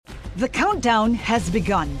The countdown has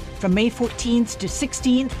begun. From May 14th to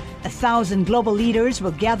 16th, 1,000 global leaders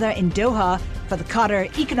will gather in Doha for the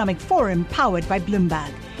Qatar Economic Forum powered by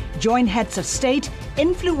Bloomberg. Join heads of state,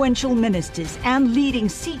 influential ministers, and leading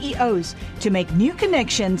CEOs to make new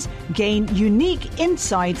connections, gain unique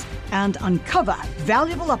insights, and uncover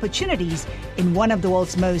valuable opportunities in one of the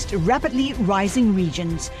world's most rapidly rising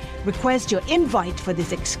regions. Request your invite for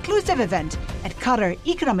this exclusive event at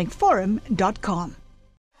QatarEconomicForum.com.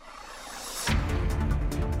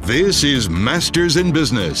 This is Masters in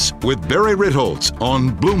Business with Barry Ritholtz on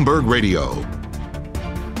Bloomberg Radio.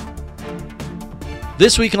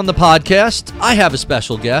 This week on the podcast, I have a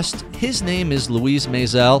special guest. His name is Luis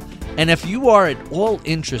Maisel, and if you are at all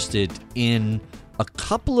interested in a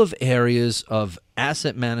couple of areas of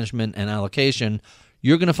asset management and allocation,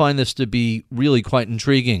 you're going to find this to be really quite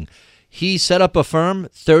intriguing. He set up a firm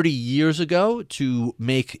 30 years ago to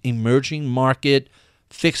make emerging market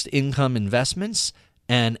fixed income investments,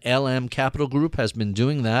 and LM Capital Group has been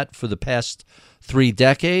doing that for the past 3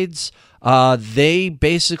 decades. They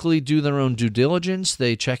basically do their own due diligence.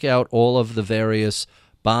 They check out all of the various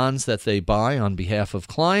bonds that they buy on behalf of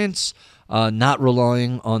clients, not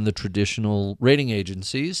relying on the traditional rating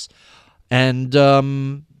agencies. And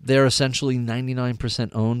they're essentially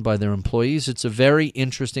 99% owned by their employees. It's a very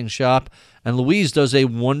interesting shop. And Luis does a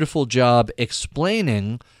wonderful job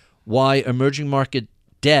explaining why emerging market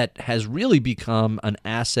debt has really become an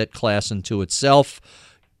asset class unto itself,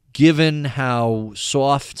 given how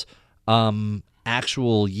soft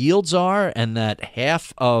actual yields are, and that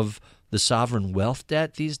half of the sovereign wealth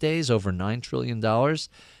debt these days, over $9 trillion,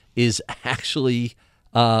 is actually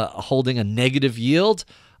holding a negative yield.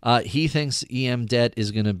 He thinks EM debt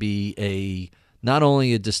is going to be not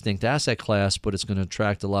only a distinct asset class, but it's going to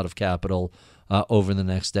attract a lot of capital over the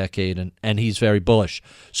next decade, and he's very bullish.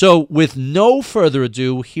 So with no further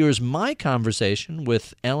ado, here's my conversation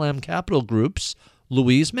with LM Capital Group's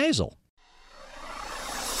Luis Maisel.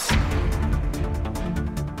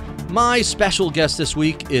 My special guest this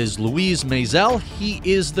week is Luis Maisel. He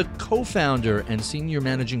is the co-founder and senior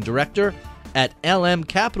managing director at LM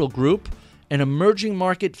Capital Group, an emerging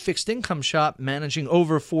market fixed income shop managing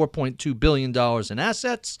over $4.2 billion in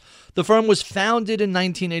assets. The firm was founded in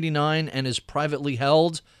 1989 and is privately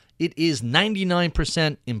held. It is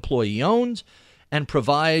 99% employee owned and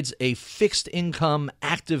provides a fixed income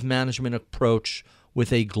active management approach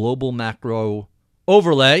with a global macro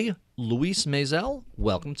overlay. Luis Maisel,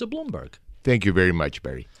 welcome to Bloomberg. Thank you very much,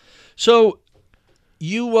 Barry. So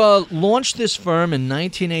you launched this firm in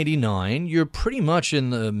 1989. You're pretty much in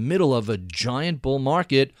the middle of a giant bull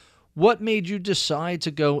market. What made you decide to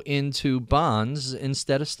go into bonds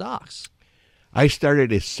instead of stocks? I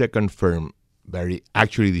started a second firm, Barry,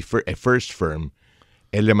 actually a first firm,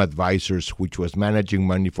 LM Advisors, which was managing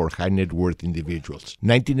money for high net worth individuals.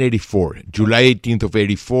 1984, July 18th of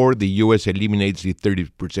 84, the U.S. eliminates the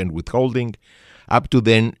 30% withholding. Up to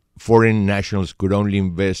then, foreign nationals could only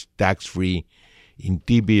invest tax-free in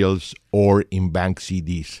T-bills or in bank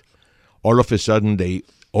CDs. All of a sudden, they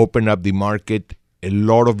open up the market. A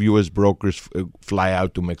lot of U.S. brokers fly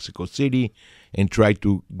out to Mexico City and try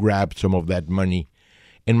to grab some of that money.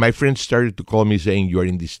 And my friends started to call me saying, "You are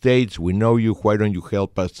in the States, we know you, why don't you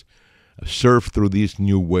help us surf through this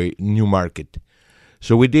new market?"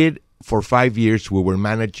 So we did. For 5 years, we were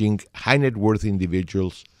managing high net worth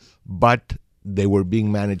individuals, but they were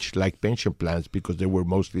being managed like pension plans because they were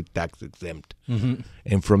mostly tax exempt. Mm-hmm.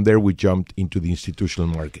 And from there, we jumped into the institutional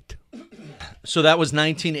market. So that was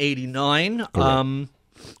 1989.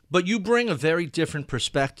 But you bring a very different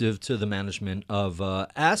perspective to the management of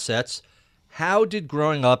assets. How did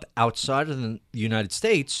growing up outside of the United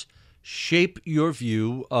States shape your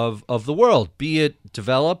view of the world, be it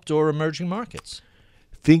developed or emerging markets?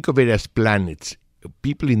 Think of it as planets.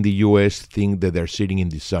 People in the U.S. think that they're sitting in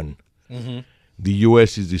the sun. Mm-hmm. The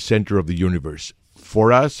U.S. is the center of the universe.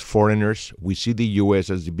 For us, foreigners, we see the U.S.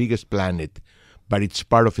 as the biggest planet, but it's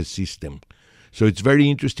part of a system. So it's very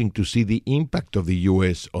interesting to see the impact of the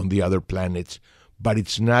U.S. on the other planets, but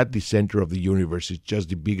it's not the center of the universe. It's just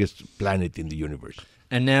the biggest planet in the universe.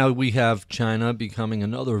 And now we have China becoming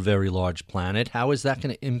another very large planet. How is that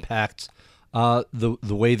going to impact the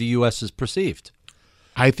way the U.S. is perceived?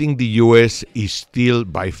 I think the U.S. is still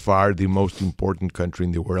by far the most important country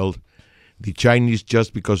in the world. The Chinese,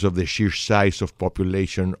 just because of the sheer size of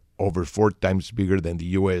population, over 4 times bigger than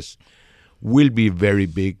the U.S., will be very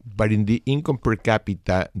big. But in the income per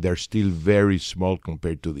capita, they're still very small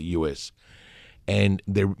compared to the U.S. And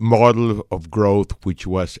their model of growth, which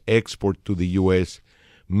was export to the U.S.,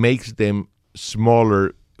 makes them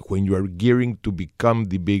smaller. When you are gearing to become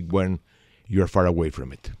the big one, you're far away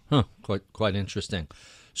from it. Huh, quite interesting.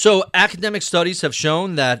 So academic studies have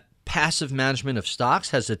shown that passive management of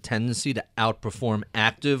stocks has a tendency to outperform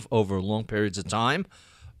active over long periods of time,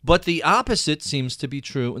 but the opposite seems to be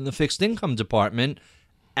true in the fixed income department.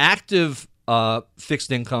 Active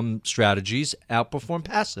fixed income strategies outperform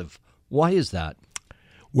passive. Why is that?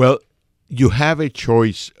 Well, you have a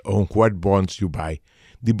choice on what bonds you buy.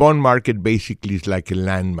 The bond market basically is like a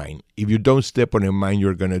landmine. If you don't step on a mine,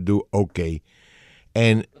 you're going to do okay.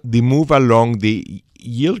 And the move along the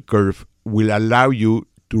yield curve will allow you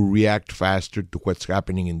to react faster to what's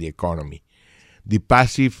happening in the economy. The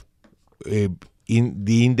passive in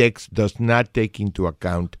the index does not take into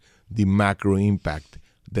account the macro impact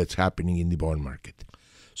that's happening in the bond market.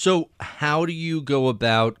 So how do you go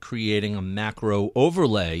about creating a macro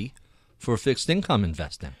overlay for fixed income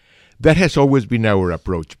investing? That has always been our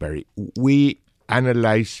approach, Barry. We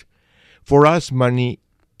analyze, for us, money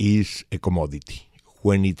is a commodity.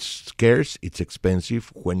 When it's scarce, it's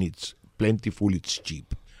expensive. When it's plentiful, it's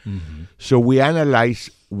cheap. Mm-hmm. So we analyze,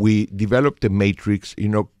 we developed a matrix,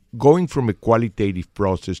 going from a qualitative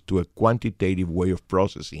process to a quantitative way of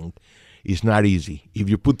processing is not easy. If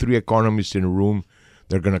you put 3 economists in a room,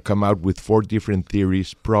 they're going to come out with 4 different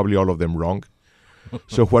theories, probably all of them wrong.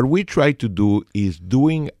 So what we try to do is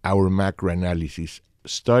doing our macro analysis,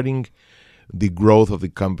 studying the growth of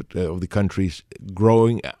the countries,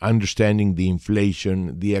 growing, understanding the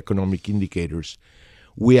inflation, the economic indicators.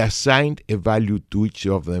 We assigned a value to each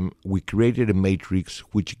of them. We created a matrix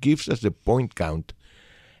which gives us a point count,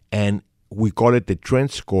 and we call it the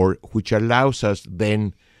trend score, which allows us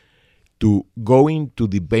then to go into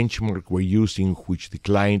the benchmark we're using, which the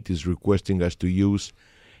client is requesting us to use,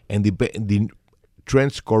 and the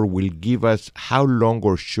trend score will give us how long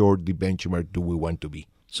or short the benchmark do we want to be.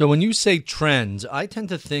 So when you say trends, I tend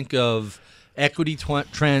to think of equity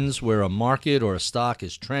trends where a market or a stock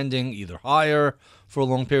is trending either higher for a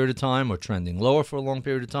long period of time or trending lower for a long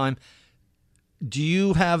period of time. Do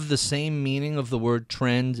you have the same meaning of the word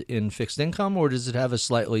trend in fixed income, or does it have a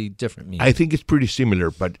slightly different meaning? I think it's pretty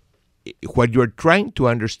similar, but what you're trying to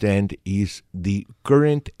understand is the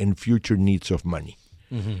current and future needs of money.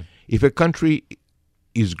 Mm-hmm. If a country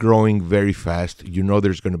is growing very fast,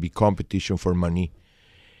 there's going to be competition for money.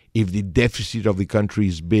 If the deficit of the country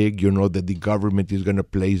is big, that the government is going to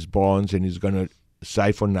place bonds and is going to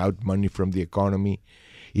siphon out money from the economy.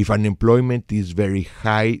 If unemployment is very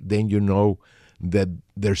high, then that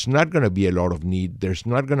there's not going to be a lot of need. There's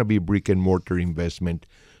not going to be brick and mortar investment.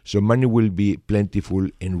 So money will be plentiful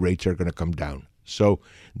and rates are going to come down. So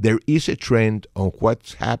there is a trend on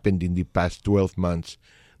what's happened in the past 12 months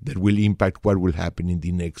that will impact what will happen in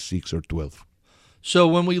the next 6 or 12. So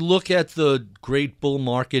when we look at the great bull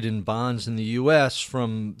market in bonds in the U.S.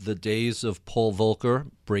 from the days of Paul Volcker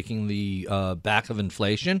breaking the back of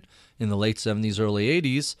inflation in the late 70s, early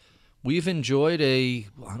 80s, we've enjoyed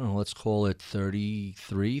let's call it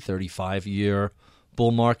 33, 35-year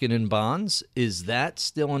bull market in bonds. Is that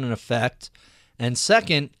still in effect? And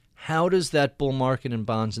second, how does that bull market in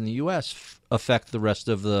bonds in the U.S. affect the rest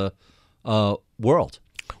of the world?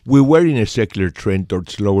 We were in a secular trend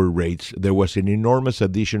towards lower rates. There was an enormous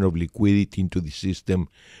addition of liquidity into the system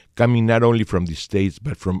coming not only from the States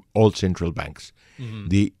but from all central banks. Mm-hmm.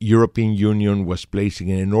 The European Union was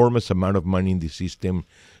placing an enormous amount of money in the system.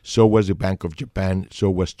 So was the Bank of Japan. So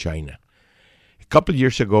was China. A couple of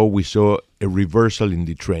years ago, we saw a reversal in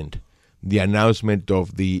the trend. The announcement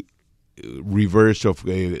of the reverse of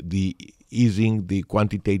the easing, the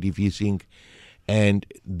quantitative easing, and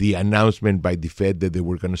the announcement by the Fed that they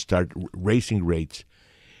were going to start raising rates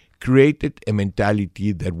created a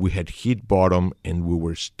mentality that we had hit bottom and we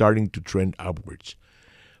were starting to trend upwards.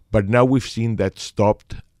 But now we've seen that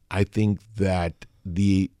stopped. I think that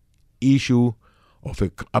the issue of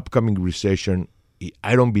an upcoming recession,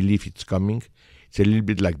 I don't believe it's coming. It's a little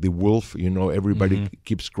bit like the wolf. Everybody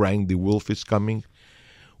keeps crying the wolf is coming.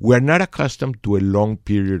 We're not accustomed to a long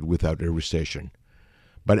period without a recession.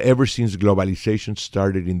 But ever since globalization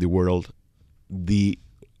started in the world, the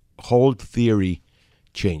whole theory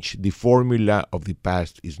changed. The formula of the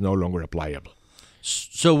past is no longer applicable.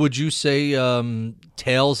 So would you say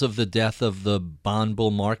tales of the death of the bond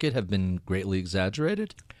bull market have been greatly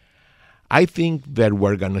exaggerated? I think that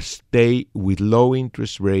we're going to stay with low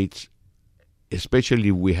interest rates, especially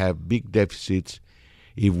if we have big deficits.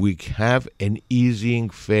 If we have an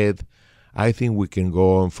easing Fed, I think we can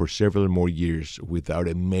go on for several more years without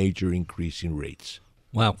a major increase in rates.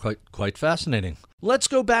 Wow, quite fascinating. Let's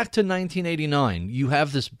go back to 1989. You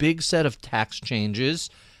have this big set of tax changes.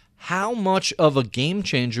 How much of a game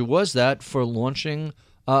changer was that for launching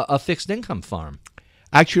a fixed income farm?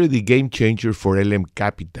 Actually, the game changer for LM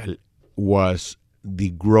Capital was the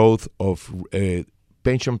growth of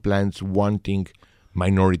pension plans wanting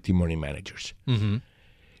minority money managers. Mm-hmm.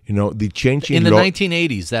 You know, the change in the law,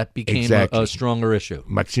 1980s, that became Exactly. a stronger issue.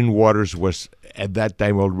 Maxine Waters was at that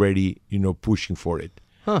time already, pushing for it.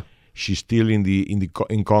 Huh. She's still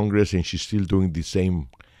in Congress, and she's still doing the same.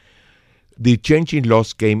 The change in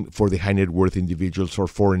laws came for the high net worth individuals or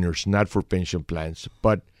foreigners, not for pension plans.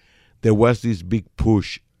 But there was this big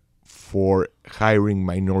push for hiring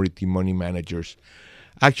minority money managers.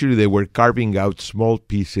 Actually, they were carving out small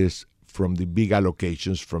pieces from the big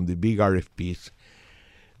allocations, from the big RFPs.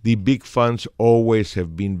 The big funds always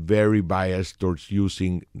have been very biased towards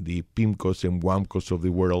using the PIMCOs and WAMCOs of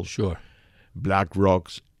the world, Sure.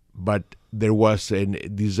 BlackRocks, but there was a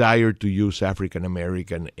desire to use African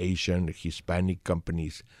American, Asian, Hispanic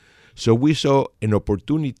companies. So we saw an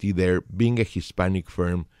opportunity there, being a Hispanic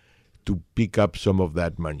firm, to pick up some of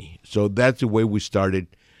that money. So that's the way we started.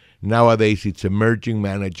 Nowadays, it's emerging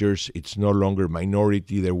managers. It's no longer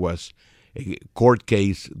minority. There was a court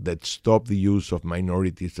case that stopped the use of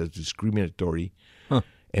minorities as discriminatory. Huh.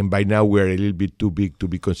 And by now, we're a little bit too big to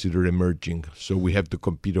be considered emerging. So we have to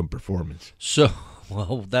compete on performance. So,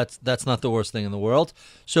 well, that's not the worst thing in the world.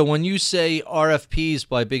 So when you say RFPs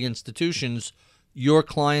by big institutions, your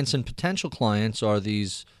clients and potential clients are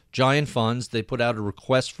these giant funds. They put out a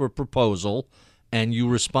request for proposal, and you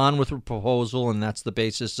respond with a proposal, and that's the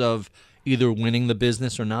basis of either winning the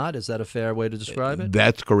business or not. Is that a fair way to describe it?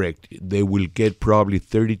 That's correct. They will get probably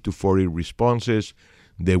 30 to 40 responses.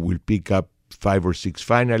 They will pick up 5 or 6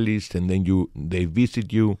 finalists, and then they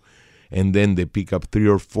visit you, and then they pick up 3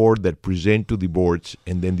 or 4 that present to the boards,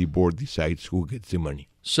 and then the board decides who gets the money.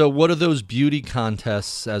 So what are those beauty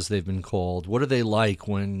contests, as they've been called? What are they like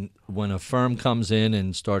when a firm comes in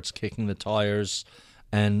and starts kicking the tires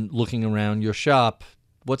and looking around your shop?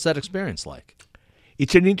 What's that experience like?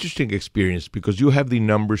 It's an interesting experience because you have the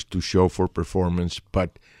numbers to show for performance,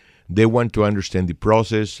 but they want to understand the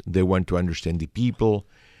process, they want to understand the people,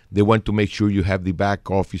 they want to make sure you have the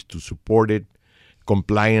back office to support it.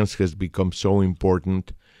 Compliance has become so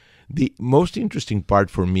important. The most interesting part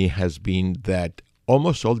for me has been that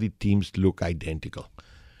almost all the teams look identical.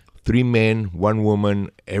 3 men, 1 woman,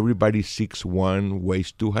 everybody 6'1",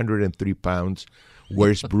 weighs 203 pounds,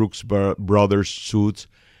 wears Brooks Brothers suits.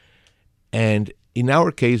 And in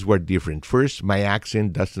our case, we're different. First, my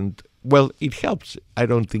accent it helps. I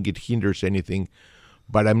don't think it hinders anything,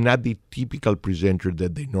 but I'm not the typical presenter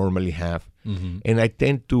that they normally have. Mm-hmm. And I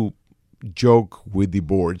tend to joke with the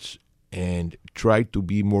boards and try to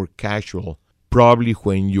be more casual. Probably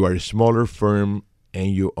when you are a smaller firm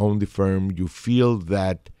and you own the firm, you feel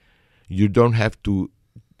that you don't have to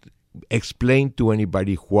explain to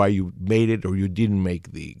anybody why you made it or you didn't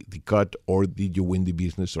make the cut, or did you win the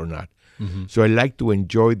business or not. Mm-hmm. So I like to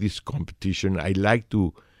enjoy this competition. I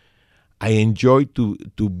enjoy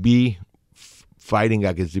to be fighting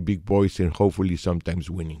against the big boys and hopefully sometimes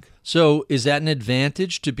winning. So is that an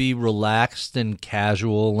advantage to be relaxed and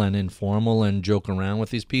casual and informal and joke around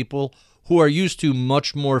with these people who are used to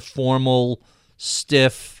much more formal,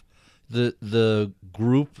 stiff? The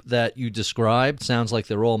group that you described sounds like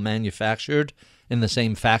they're all manufactured in the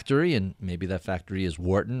same factory, and maybe that factory is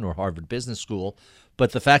Wharton or Harvard Business School.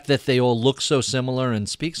 But the fact that they all look so similar and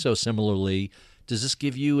speak so similarly, does this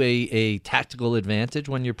give you a tactical advantage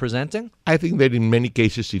when you're presenting? I think that in many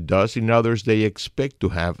cases it does. In others, they expect to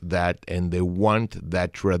have that, and they want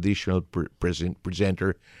that traditional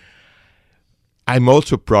presenter. I'm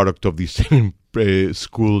also product of the same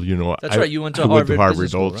school, That's right. You went to I Harvard, went to Harvard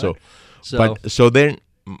Business School, also. Right? So then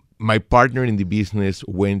my partner in the business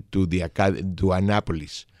went to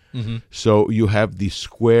Annapolis. Mm-hmm. So you have the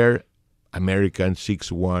square American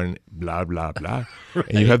 6'1", blah, blah, blah. Right.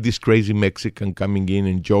 And you have this crazy Mexican coming in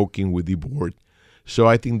and joking with the board. So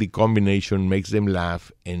I think the combination makes them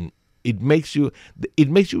laugh, and it makes you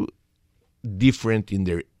different in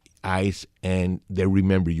their eyes, and they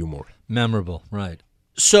remember you more. Memorable, right.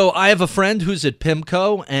 So I have a friend who's at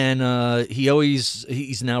PIMCO, and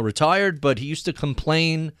he's now retired, but he used to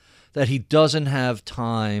complain that he doesn't have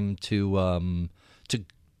time to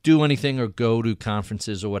do anything or go to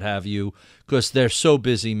conferences or what have you, because they're so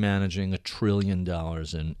busy managing $1 trillion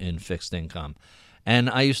in fixed income. And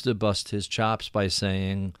I used to bust his chops by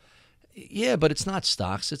saying, yeah, but it's not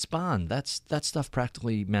stocks, it's bond. That stuff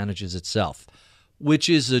practically manages itself, which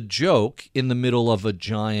is a joke in the middle of a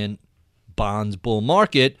giant bonds bull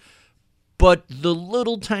market. But the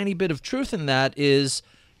little tiny bit of truth in that is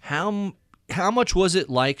how much was it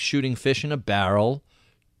like shooting fish in a barrel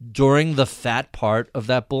during the fat part of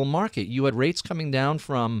that bull market? You had rates coming down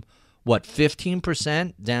from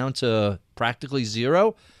 15% down to practically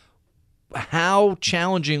zero. How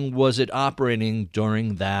challenging was it operating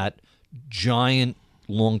during that giant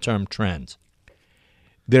long-term trend?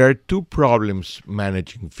 There are two problems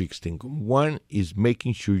managing fixed income. One is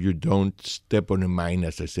making sure you don't step on a mine,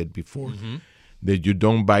 as I said before, that you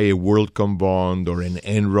don't buy a WorldCom bond or an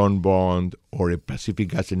Enron bond or a Pacific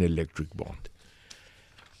Gas and Electric bond.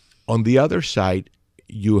 On the other side,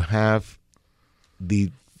 you have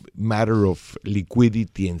the matter of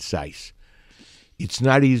liquidity and size. It's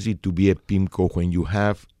not easy to be a PIMCO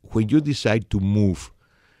when you decide to move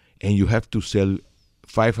and you have to sell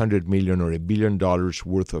 $500 million or $1 billion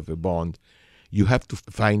worth of a bond. You have to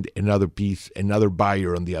find another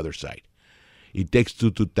buyer on the other side. It takes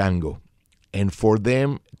two to tango. And for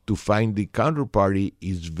them to find the counterparty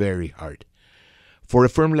is very hard. For a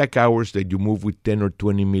firm like ours that you move with $10 or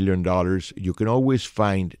 $20 million, you can always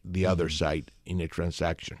find the other side in a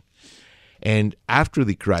transaction. And after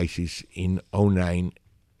the crisis in 2009,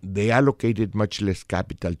 they allocated much less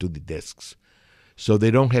capital to the desks. So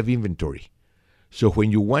they don't have inventory. So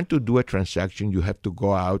when you want to do a transaction, you have to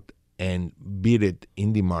go out and bid it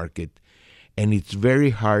in the market. And it's very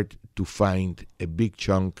hard to find a big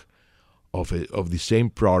chunk of the same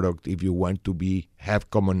product if you want to have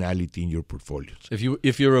commonality in your portfolios.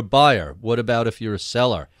 If you're a buyer, what about if you're a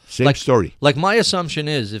seller? Same story. Like my assumption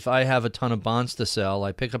is if I have a ton of bonds to sell,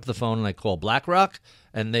 I pick up the phone and I call BlackRock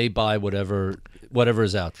and they buy whatever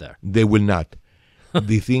is out there. They will not.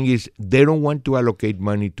 The thing is, they don't want to allocate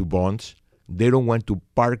money to bonds. They don't want to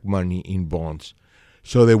park money in bonds.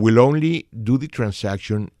 So they will only do the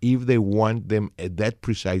transaction if they want them at that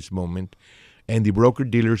precise moment. And the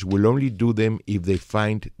broker-dealers will only do them if they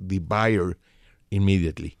find the buyer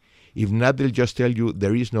immediately. If not, they'll just tell you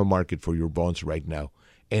there is no market for your bonds right now.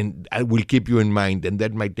 And I will keep you in mind, and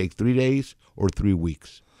that might take 3 days or 3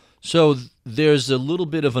 weeks. So there's a little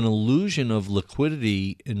bit of an illusion of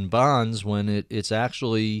liquidity in bonds when it's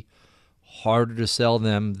actually harder to sell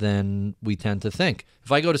them than we tend to think.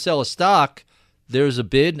 If I go to sell a stock, there's a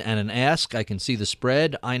bid and an ask. I can see the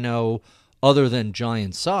spread. I know other than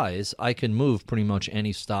giant size, I can move pretty much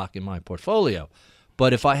any stock in my portfolio.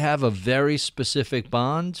 But if I have a very specific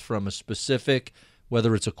bond from a specific,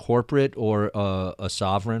 whether it's a corporate or a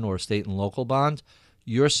sovereign or a state and local bond,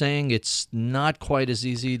 you're saying it's not quite as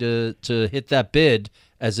easy to hit that bid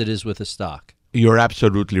as it is with a stock. You're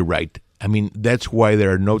absolutely right. I mean, that's why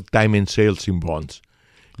there are no time and sales in bonds.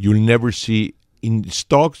 You'll never see, in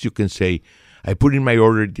stocks you can say, I put in my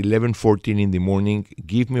order at 11:14 in the morning,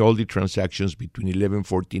 give me all the transactions between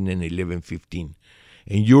 11:14 and 11:15.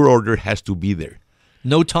 And your order has to be there.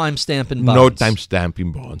 No timestamp in bonds. No timestamp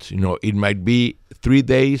in bonds. You know, it might be 3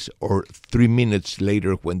 days or 3 minutes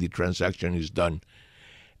later when the transaction is done.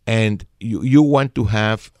 And you want to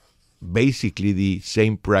have basically the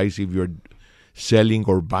same price if you're selling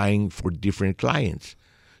or buying for different clients.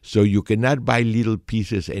 So you cannot buy little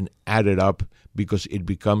pieces and add it up because it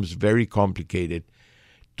becomes very complicated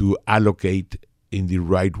to allocate in the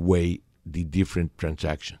right way the different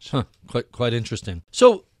transactions. Quite interesting.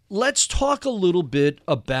 So let's talk a little bit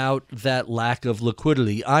about that lack of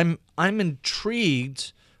liquidity. I'm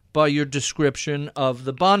intrigued by your description of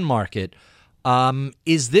the bond market.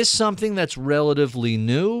 Is this something that's relatively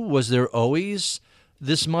new? Was there always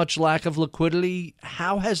this much lack of liquidity?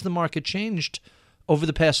 How has the market changed over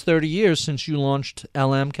the past 30 years since you launched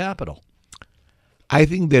LM Capital? I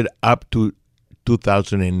think that up to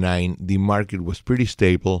 2009, the market was pretty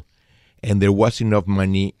stable, and there was enough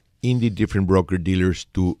money in the different broker-dealers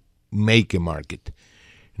to make a market.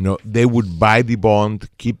 You know, they would buy the bond,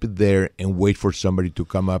 keep it there, and wait for somebody to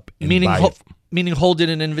come up and buy it. Meaning hold it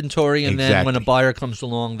in inventory, and then when a buyer comes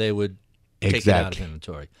along, they would take it out of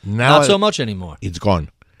inventory. Now, not so much anymore. It's gone.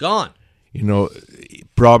 Gone. You know,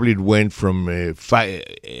 probably it went from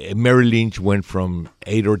Merrill Lynch went from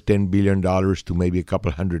 $8 or $10 billion to maybe a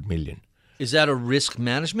couple $100 million. Is that a risk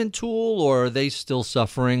management tool, or are they still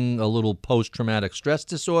suffering a little post-traumatic stress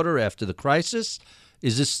disorder after the crisis?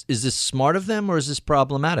 Is this smart of them, or is this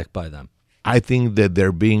problematic by them? I think that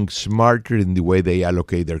they're being smarter in the way they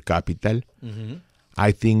allocate their capital. Mm-hmm.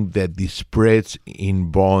 I think that the spreads in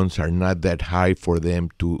bonds are not that high for them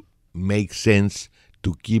to make sense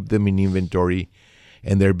to keep them in inventory,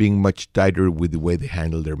 and they're being much tighter with the way they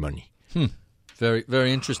handle their money. Very,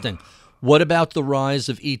 very interesting. What about the rise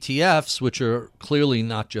of ETFs, which are clearly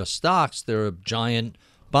not just stocks, they're giant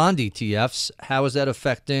bond ETFs? How is that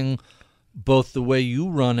affecting both the way you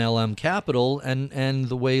run LM Capital and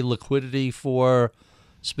the way liquidity for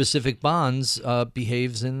specific bonds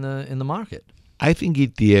behaves in the market? I think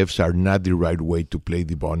ETFs are not the right way to play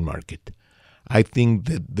the bond market. I think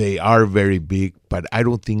that they are very big, but I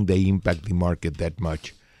don't think they impact the market that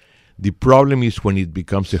much. The problem is when it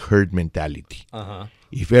becomes a herd mentality.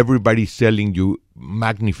 If everybody's selling, you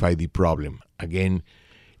magnify the problem. Again,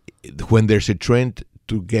 when there's a trend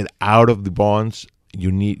to get out of the bonds,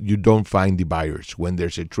 you don't find the buyers. When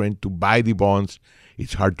there's a trend to buy the bonds,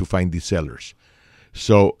 it's hard to find the sellers.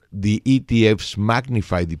 So the ETFs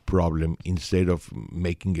magnify the problem instead of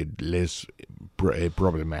making it less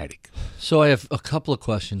problematic. So I have a couple of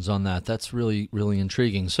questions on that. That's really, really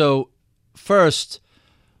intriguing. So first,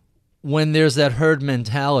 when there's that herd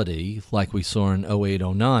mentality, like we saw in 08,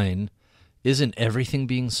 09, isn't everything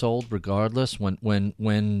being sold regardless? When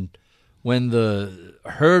the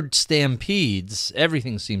herd stampedes,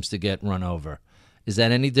 everything seems to get run over. Is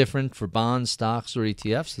that any different for bonds, stocks, or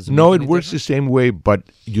ETFs? No, it works the same way, but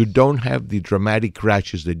you don't have the dramatic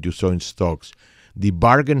crashes that you saw in stocks. The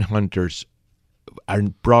bargain hunters are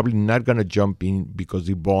probably not going to jump in because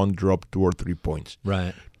the bond dropped 2 or 3 points.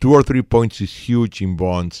 Right. 2 or 3 points is huge in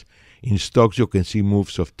bonds. In stocks, you can see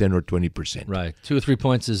moves of 10 or 20%. Right. 2 or 3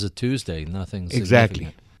 points is a Tuesday. Nothing significant.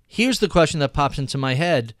 Exactly. Here's the question that pops into my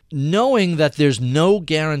head. Knowing that there's no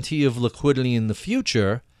guarantee of liquidity in the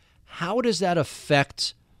future, how does that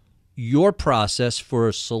affect your process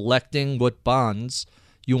for selecting what bonds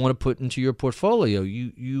you want to put into your portfolio?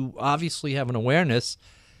 You obviously have an awareness,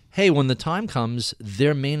 hey, when the time comes,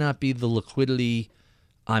 there may not be the liquidity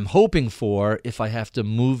I'm hoping for if I have to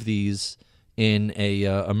move these in a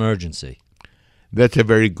emergency. That's a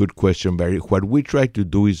very good question, Barry. What we try to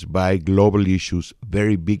do is buy global issues,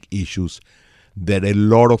 very big issues that a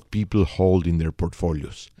lot of people hold in their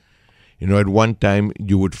portfolios. You know, at one time,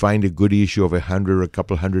 you would find a good issue of $100 or a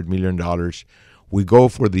couple $100 million. We go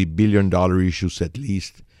for the $1 billion issues at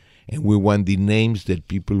least, and we want the names that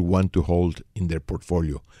people want to hold in their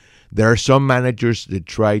portfolio. There are some managers that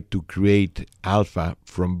try to create alpha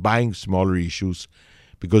from buying smaller issues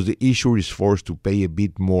because the issuer is forced to pay a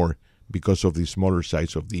bit more because of the smaller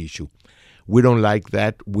size of the issue. We don't like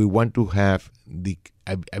that. We want to have the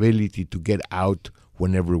ability to get out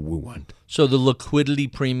whenever we want. So the liquidity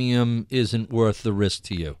premium isn't worth the risk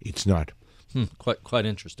to you? It's not. Quite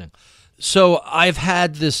interesting. So I've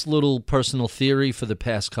had this little personal theory for the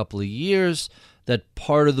past couple of years that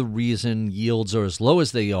part of the reason yields are as low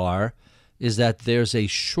as they are is that there's a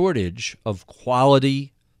shortage of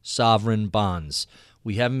quality sovereign bonds.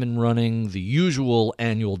 We haven't been running the usual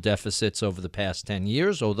annual deficits over the past 10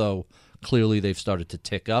 years, although clearly they've started to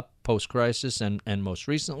tick up post-crisis and most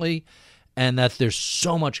recently, and that there's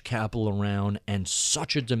so much capital around and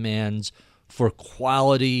such a demand for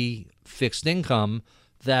quality fixed income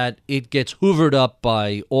that it gets hoovered up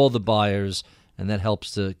by all the buyers, and that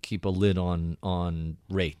helps to keep a lid on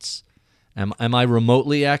rates. Am I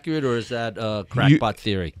remotely accurate, or is that a crackpot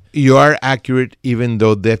theory? You are accurate, even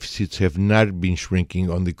though deficits have not been shrinking.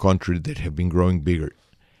 On the contrary, that have been growing bigger.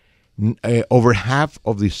 Over half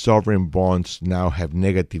of the sovereign bonds now have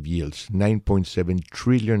negative yields, $9.7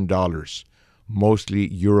 trillion. Mostly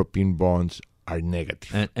European bonds are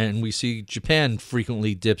negative. And we see Japan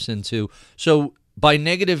frequently dips into. So by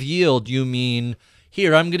negative yield, you mean,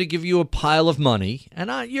 here, I'm going to give you a pile of money, and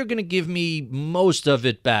you're going to give me most of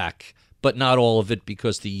it back, but not all of it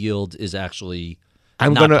because the yield is actually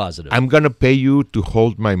positive. I'm going to pay you to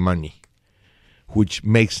hold my money, which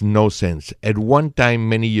makes no sense. At one time,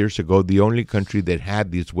 many years ago, the only country that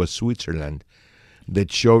had this was Switzerland,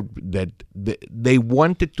 that showed that they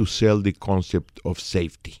wanted to sell the concept of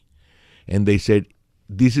safety. And they said,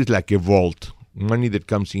 this is like a vault. Money that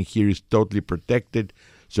comes in here is totally protected,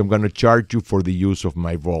 so I'm going to charge you for the use of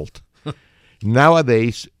my vault.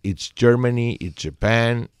 Nowadays, it's Germany, it's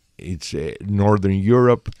Japan, it's Northern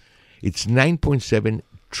Europe. It's $9.7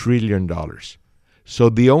 trillion. So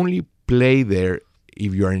the only play there,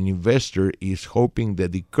 if you're an investor, is hoping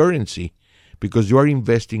that the currency, because you are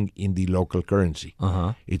investing in the local currency,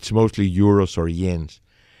 it's mostly euros or yens.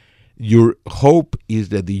 Your hope is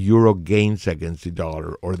that the euro gains against the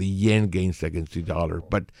dollar or the yen gains against the dollar.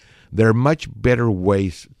 But there are much better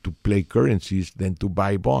ways to play currencies than to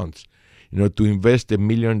buy bonds. You know, to invest $1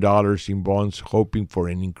 million in bonds hoping for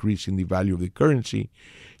an increase in the value of the currency,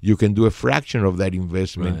 you can do a fraction of that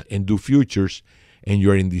investment and do futures, and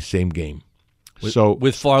you're in the same game.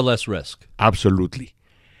 With far less risk. Absolutely.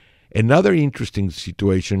 Another interesting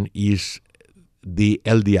situation is the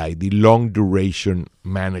LDI, the long duration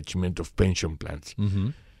management of pension plans.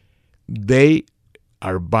 They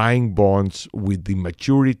are buying bonds with the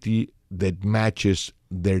maturity that matches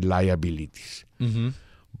their liabilities.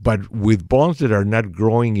 But with bonds that are not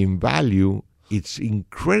growing in value, it's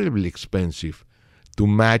incredibly expensive to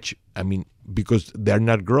match, because they're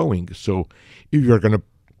not growing. So if you're going to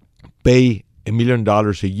pay $1 million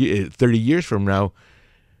a year, 30 years from now,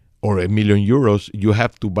 or €1,000,000, you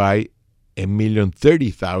have to buy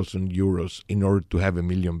 1,030,000 euros in order to have $1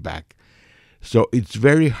 million back. So it's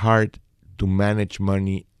very hard to manage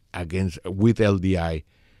money with LDI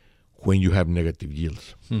when you have negative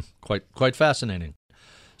yields. Quite fascinating.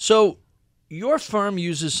 So your firm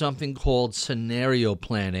uses something called scenario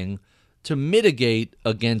planning to mitigate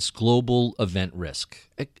against global event risk.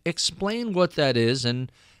 Explain what that is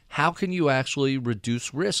and how can you actually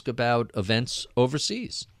reduce risk about events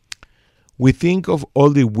overseas? We think of all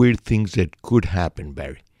the weird things that could happen,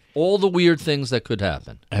 Barry. All the weird things that could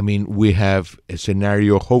happen. We have a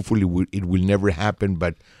scenario, hopefully it will never happen,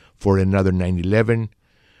 but for another 9/11.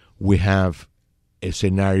 We have a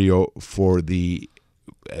scenario for the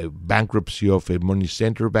bankruptcy of a money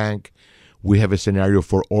center bank. We have a scenario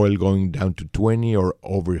for oil going down to 20 or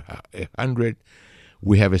over 100.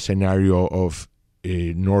 We have a scenario of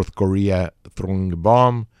North Korea throwing a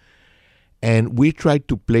bomb. And we try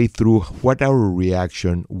to play through what our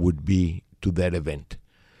reaction would be to that event.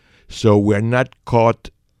 So we're not caught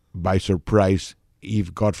by surprise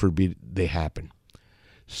if, God forbid, they happen.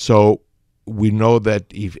 So we know that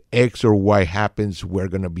if X or Y happens, we're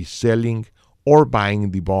going to be selling or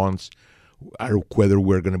buying the bonds, or whether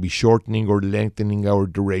we're going to be shortening or lengthening our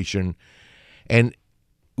duration. And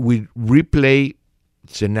we replay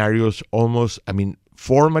scenarios almost,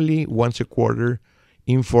 formally once a quarter,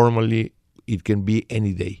 informally it can be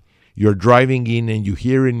any day. You're driving in and you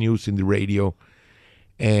hear a news in the radio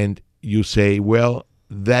and you say, well,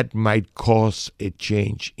 that might cause a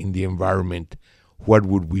change in the environment. What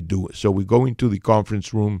would we do? So we go into the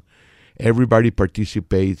conference room, everybody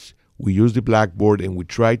participates, we use the blackboard, and we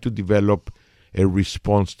try to develop a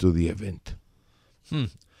response to the event.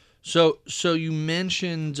 So you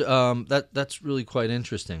mentioned that's really quite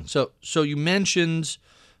interesting. So you mentioned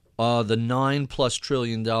the $9+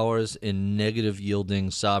 trillion in negative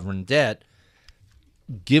yielding sovereign debt.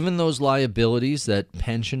 Given those liabilities that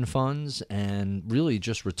pension funds and really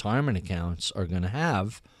just retirement accounts are going to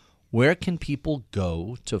have, where can people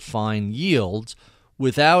go to find yield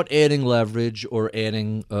without adding leverage or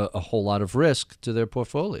adding a whole lot of risk to their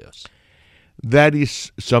portfolios? That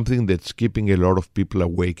is something that's keeping a lot of people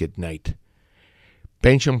awake at night.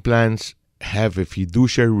 Pension plans have a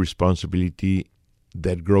fiduciary responsibility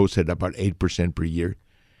that grows at about 8% per year,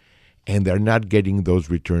 and they're not getting those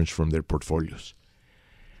returns from their portfolios.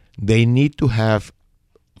 They need to have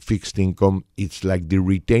fixed income. It's like the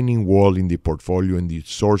retaining wall in the portfolio and the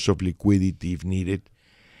source of liquidity if needed.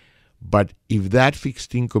 But if that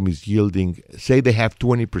fixed income is yielding, say they have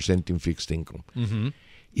 20% in fixed income,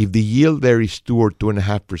 if the yield there is 2 or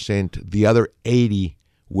 2.5%, the other 80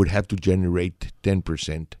 would have to generate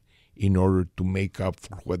 10% in order to make up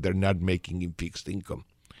for what they're not making in fixed income.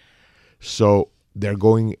 So they're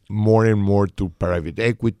going more and more to private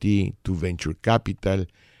equity, to venture capital,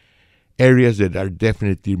 areas that are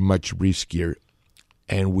definitely much riskier.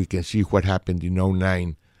 And we can see what happened in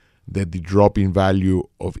 2009, that the drop in value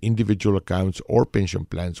of individual accounts or pension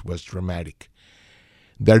plans was dramatic.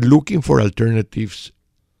 They're looking for alternatives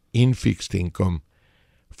in fixed income,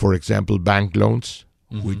 for example, bank loans,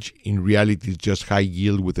 which in reality is just high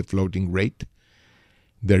yield with a floating rate.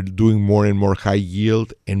 They're doing more and more high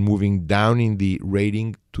yield and moving down in the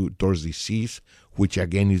rating towards the Cs, which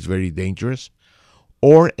again is very dangerous.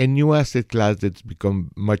 Or a new asset class that's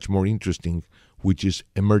become much more interesting, which is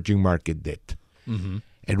emerging market debt.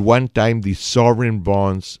 At one time, the sovereign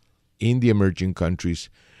bonds in the emerging countries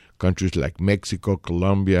like Mexico,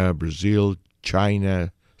 Colombia, Brazil,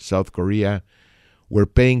 China, South Korea, were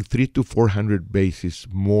paying 300 to 400 basis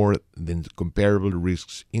more than comparable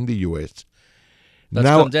risks in the U.S. That's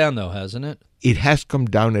come down, though, hasn't it? It has come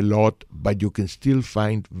down a lot, but you can still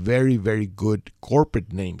find very, very good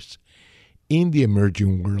corporate names in the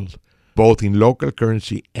emerging world, both in local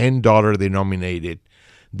currency and dollar-denominated,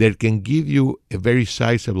 that can give you a very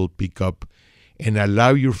sizable pickup and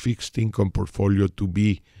allow your fixed income portfolio to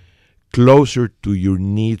be closer to your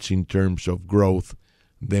needs in terms of growth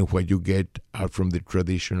than what you get out from the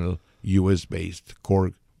traditional U.S.-based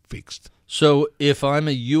core fixed. So if I'm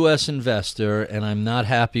a U.S. investor and I'm not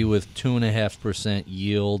happy with 2.5%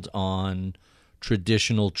 yield on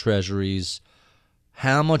traditional treasuries,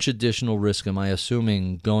 how much additional risk am I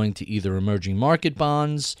assuming going to either emerging market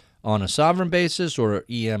bonds on a sovereign basis or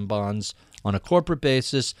EM bonds on a corporate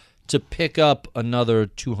basis to pick up another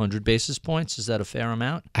 200 basis points? Is that a fair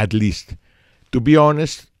amount? At least. To be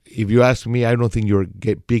honest, if you ask me, I don't think you're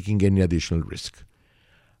picking any additional risk.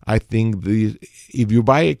 I think if you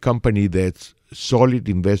buy a company that's solid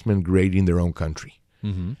investment grade in their own country,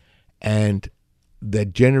 and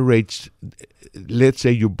that generates, let's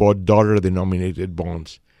say you bought dollar-denominated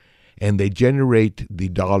bonds, and they generate the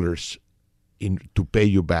dollars to pay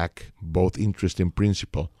you back both interest and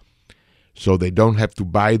principal, so they don't have to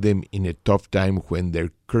buy them in a tough time when their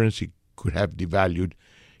currency could have devalued,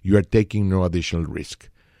 you are taking no additional risk.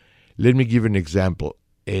 Let me give an example.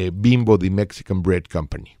 Bimbo, the Mexican bread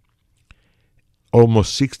company,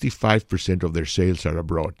 almost 65% of their sales are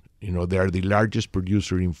abroad. They are the largest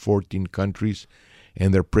producer in 14 countries,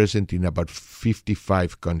 and they're present in about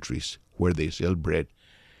 55 countries where they sell bread.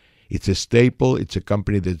 It's a staple. It's a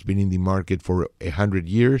company that's been in the market for 100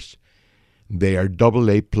 years. They are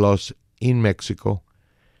AA plus in Mexico.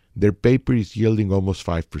 Their paper is yielding almost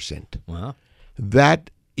 5%. Wow.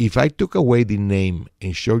 That, if I took away the name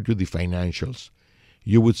and showed you the financials,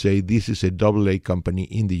 you would say this is a AA company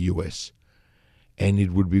in the U.S., and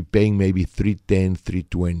it would be paying maybe 310,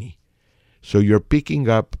 320. So you're picking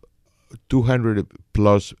up 200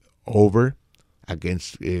 plus over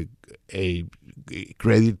against a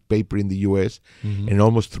credit paper in the U.S. and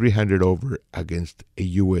almost 300 over against a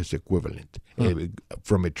U.S. equivalent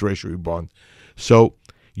from a treasury bond. So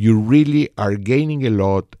you really are gaining a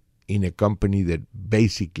lot in a company that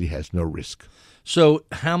basically has no risk. So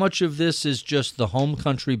how much of this is just the home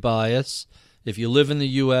country bias? If you live in the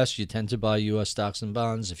U.S., you tend to buy U.S. stocks and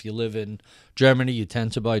bonds. If you live in Germany, you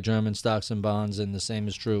tend to buy German stocks and bonds, and the same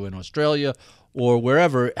is true in Australia or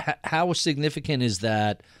wherever. How significant is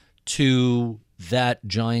that to that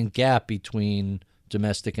giant gap between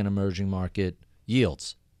domestic and emerging market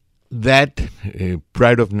yields? That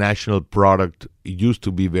pride of national product used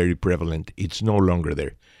to be very prevalent. It's no longer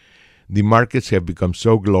there. The markets have become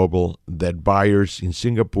so global that buyers in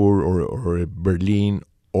Singapore or Berlin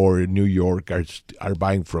or New York are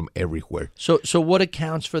buying from everywhere. So what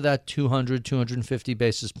accounts for that 200, 250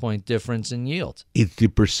 basis point difference in yield? It's the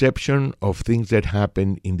perception of things that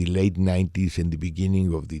happened in the late 90s and the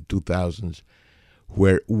beginning of the 2000s,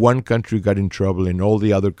 where one country got in trouble and all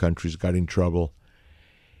the other countries got in trouble.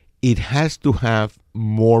 It has to have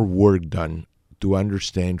more work done to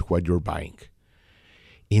understand what you're buying.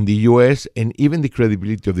 In the U.S., and even the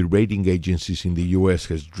credibility of the rating agencies in the U.S.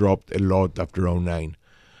 has dropped a lot after 2009.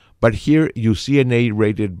 But here you see an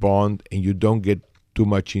A-rated bond and you don't get too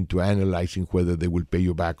much into analyzing whether they will pay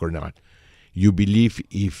you back or not. You believe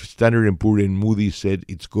if Standard & Poor's and Moody's said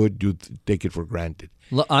it's good, you take it for granted.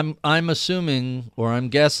 I'm assuming, or I'm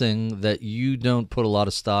guessing, that you don't put a lot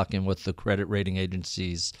of stock in what the credit rating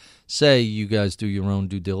agencies say. You guys do your own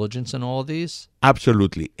due diligence in all of these?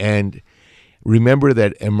 Absolutely. And remember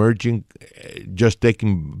that just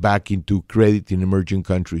taking back into credit in emerging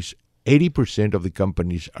countries, 80% of the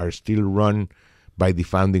companies are still run by the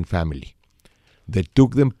founding family. They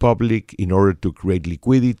took them public in order to create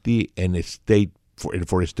liquidity and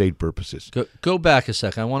for estate purposes. Go back a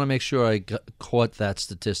second. I want to make sure I caught that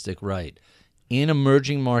statistic right. In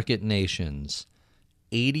emerging market nations,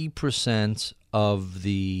 80% of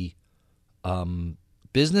the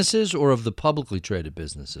businesses or of the publicly traded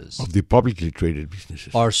businesses? Of the publicly traded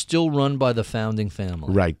businesses. Are still run by the founding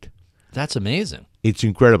family. Right. That's amazing. It's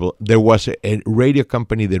incredible. There was a radio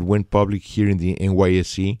company that went public here in the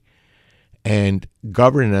NYSE, and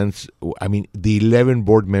governance, the 11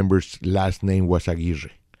 board members' last name was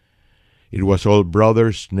Aguirre. It was all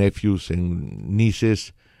brothers, nephews, and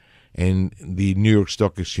nieces, and the New York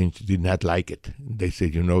Stock Exchange did not like it. They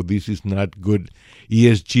said, this is not good.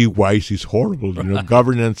 ESG-wise is horrible. Right.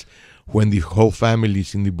 Governance, when the whole family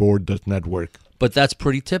is in the board, does not work. But that's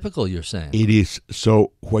pretty typical, you're saying. It is.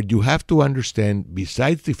 So what you have to understand,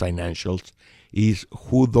 besides the financials, is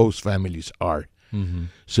who those families are. Mm-hmm.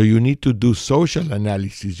 So you need to do social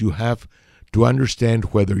analysis. You have to understand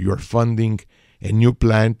whether you're funding a new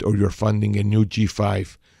plant or you're funding a new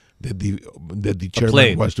G5 that the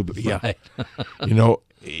chairman wants to be. Yeah. Right.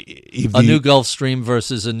 If a new Gulfstream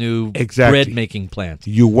versus a new bread-making plant.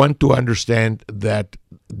 You want to understand that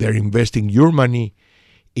they're investing your money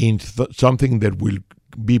in something that will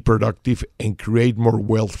be productive and create more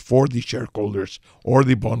wealth for the shareholders or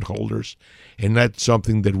the bondholders, and not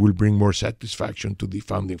something that will bring more satisfaction to the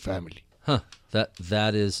founding family. Huh.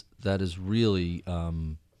 That is really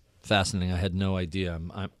fascinating. I had no idea.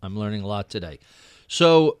 I'm learning a lot today.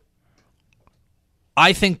 So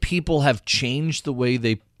I think people have changed the way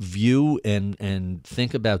they view and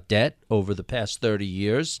think about debt over the past 30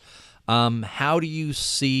 years. How do you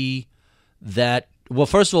see that? Well,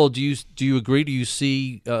 first of all, do you agree? Do you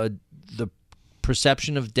see the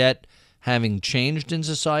perception of debt having changed in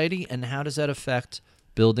society, and how does that affect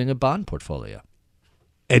building a bond portfolio?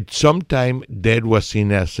 At some time, debt was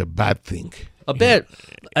seen as a bad thing. A bit.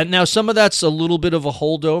 And now some of that's a little bit of a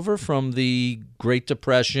holdover from the Great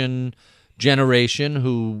Depression generation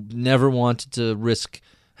who never wanted to risk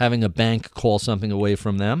having a bank call something away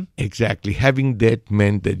from them. Exactly. Having debt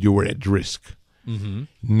meant that you were at risk.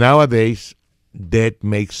 Nowadays, debt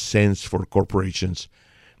makes sense for corporations.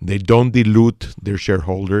 They don't dilute their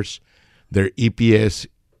shareholders. Their EPS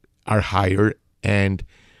are higher, and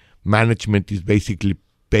management is basically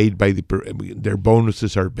paid by their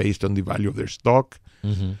bonuses are based on the value of their stock.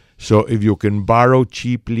 So if you can borrow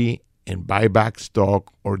cheaply and buy back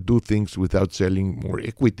stock or do things without selling more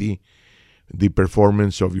equity, the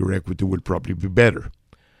performance of your equity will probably be better.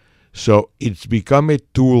 So it's become a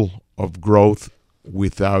tool of growth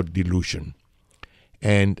without dilution.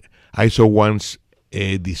 And I saw once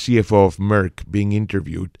the CFO of Merck being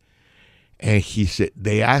interviewed, and he said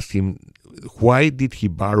they asked him why did he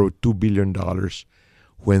borrow $2 billion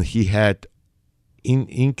when he had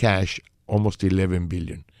in cash almost $11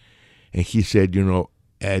 billion. And he said,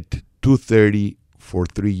 at 230 for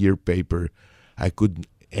 3-year paper,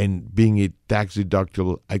 and being a tax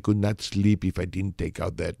deductible, I could not sleep if I didn't take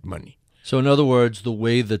out that money. So in other words, the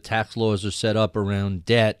way the tax laws are set up around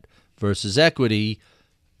debt versus equity,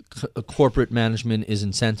 corporate management is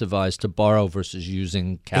incentivized to borrow versus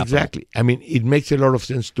using capital. Exactly. I mean, it makes a lot of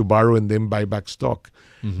sense to borrow and then buy back stock.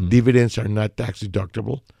 Dividends are not tax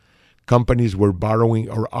deductible. Companies were borrowing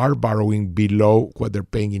or are borrowing below what they're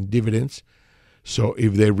paying in dividends. So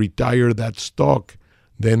if they retire that stock,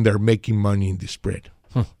 then they're making money in the spread.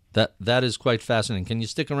 That is quite fascinating. Can you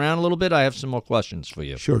stick around a little bit? I have some more questions for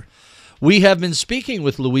you. Sure. We have been speaking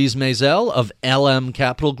with Luis Maisel of LM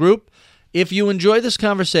Capital Group. If you enjoy this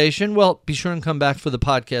conversation, well, be sure and come back for the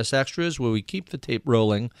podcast extras where we keep the tape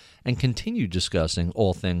rolling and continue discussing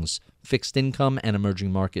all things fixed income and emerging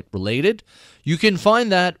market related. You can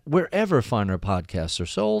find that wherever finer podcasts are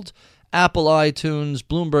sold: Apple, iTunes,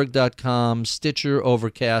 Bloomberg.com, Stitcher,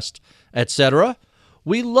 Overcast, etc.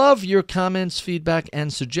 We love your comments, feedback,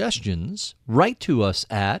 and suggestions. Write to us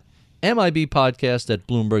at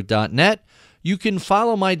mibpodcast@bloomberg.net. You can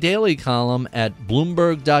follow my daily column at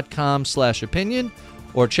bloomberg.com/opinion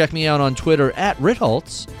or check me out on Twitter at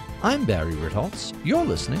Ritholtz. I'm Barry Ritholtz. You're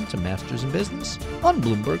listening to Masters in Business on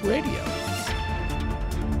Bloomberg Radio.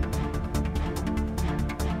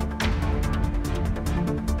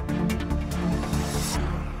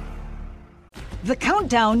 The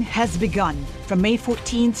countdown has begun. From May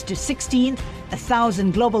 14th to 16th,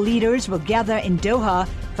 1,000 global leaders will gather in Doha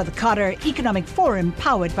for the Qatar Economic Forum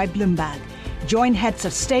powered by Bloomberg. Join heads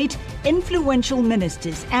of state, influential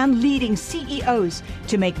ministers, and leading CEOs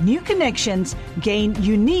to make new connections, gain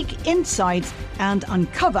unique insights, and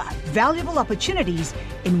uncover valuable opportunities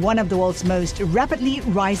in one of the world's most rapidly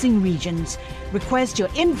rising regions. Request your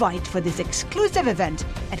invite for this exclusive event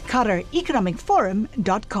at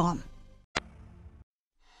QatarEconomicForum.com.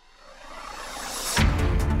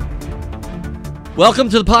 Welcome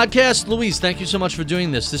to the podcast. Luis, thank you so much for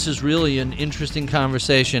doing this. This is really an interesting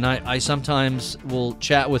conversation. I sometimes will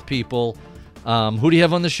chat with people. Who do you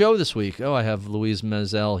have on the show this week? Oh, I have Luis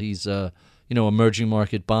Maisel. He's emerging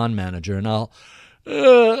market bond manager, and I'll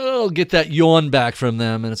get that yawn back from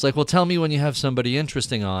them. And it's like, well, tell me when you have somebody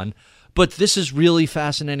interesting on. But this is really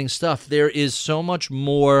fascinating stuff. There is so much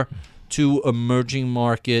more to emerging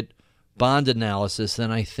market bond analysis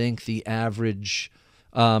than I think the average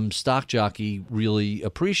stock jockey really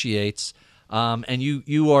appreciates, and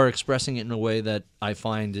you are expressing it in a way that I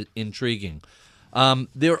find intriguing.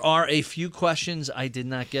 There are a few questions I did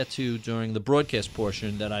not get to during the broadcast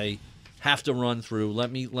portion that I have to run through.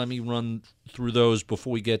 Let me run through those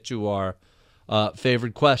before we get to our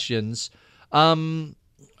favorite questions.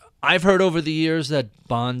 I've heard over the years that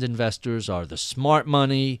bond investors are the smart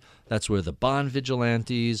money. That's where the bond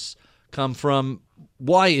vigilantes come from.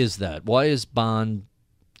 Why is that? Why is bond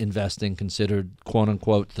investing considered,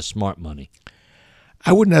 quote-unquote, the smart money?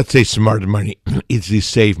 I would not say smart money. It's the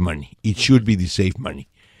safe money. It should be the safe money.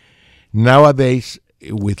 Nowadays,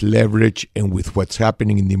 with leverage and with what's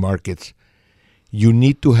happening in the markets, you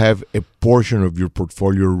need to have a portion of your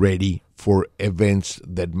portfolio ready for events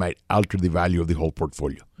that might alter the value of the whole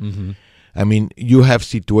portfolio. I mean, you have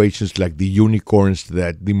situations like the unicorns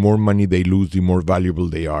that the more money they lose, the more valuable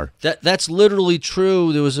they are. That's literally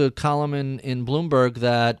true. There was a column in Bloomberg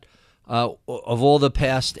that of all the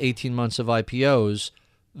past 18 months of IPOs,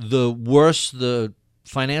 the worse the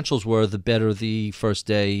financials were, the better the first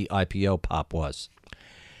day IPO pop was.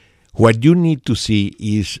 What you need to see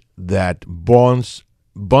is that bonds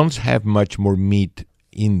have much more meat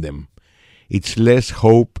in them. It's less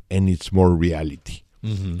hope and it's more reality.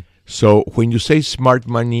 So when you say smart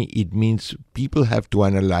money, it means people have to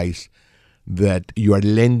analyze that you are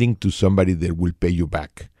lending to somebody that will pay you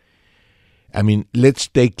back. I mean, let's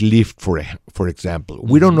take Lyft for example.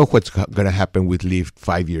 We don't know what's going to happen with Lyft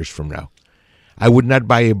 5 years from now. I would not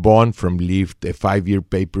buy a bond from Lyft, a 5-year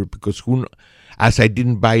paper, because as I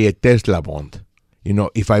didn't buy a Tesla bond. You know,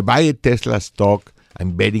 if I buy a Tesla stock,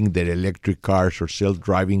 I'm betting that electric cars or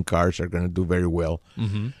self-driving cars are going to do very well.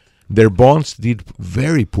 Mm-hmm. Their bonds did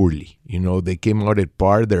very poorly. You know, they came out at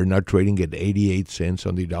par. They're now trading at 88 cents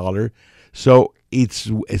on the dollar. So it's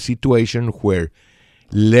a situation where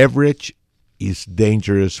leverage is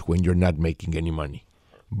dangerous when you're not making any money.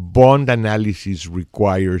 Bond analysis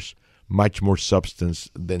requires much more substance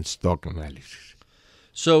than stock analysis.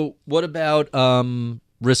 So what about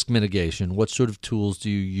risk mitigation? What sort of tools do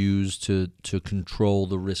you use to control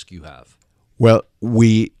the risk you have? Well,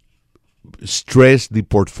 we stress the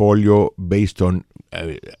portfolio based on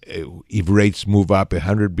if rates move up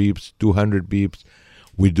 100 bips, 200 bips.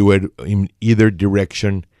 We do it in either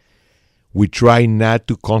direction. We try not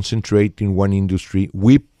to concentrate in one industry.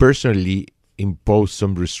 We personally impose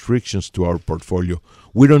some restrictions to our portfolio.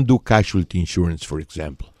 We don't do casualty insurance, for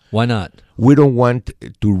example. Why not? We don't want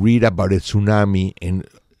to read about a tsunami and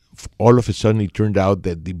all of a sudden it turned out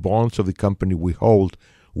that the bonds of the company we hold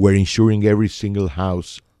were insuring every single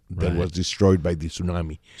house that was destroyed by the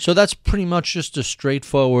tsunami. So that's pretty much just a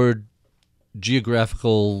straightforward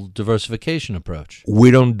geographical diversification approach.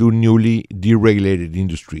 We don't do newly deregulated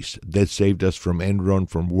industries. That saved us from Enron,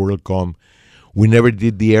 from WorldCom. We never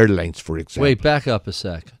did the airlines, for example. Wait, back up a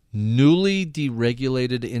sec. Newly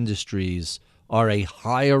deregulated industries are a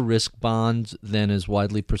higher risk bond than is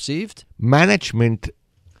widely perceived? Management,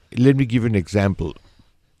 let me give you an example.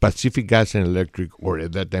 Pacific Gas and Electric, or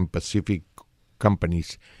at that time Pacific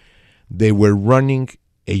companies, they were running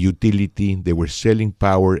a utility, they were selling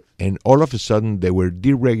power, and all of a sudden they were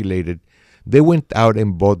deregulated. They went out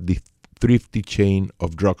and bought the thrifty chain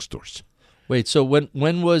of drugstores. Wait, so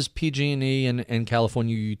when was PG&E and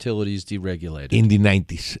California Utilities deregulated? In the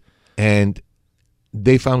 90s. And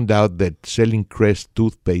they found out that selling Crest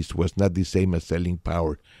toothpaste was not the same as selling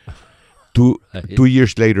power. Two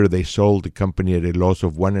years later, they sold the company at a loss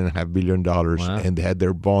of $1.5 billion, and they had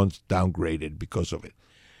their bonds downgraded because of it.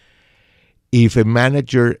 If a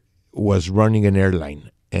manager was running an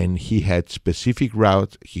airline and he had specific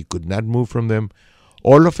routes, he could not move from them,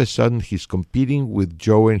 all of a sudden he's competing with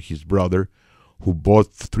Joe and his brother, who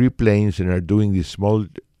bought 3 planes and are doing these small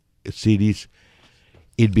cities.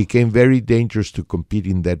 It became very dangerous to compete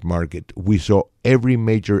in that market. We saw every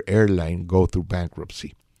major airline go through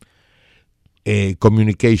bankruptcy.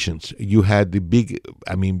 Communications, you had the big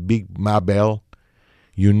Mabel.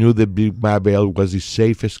 You knew that Big Mabel was the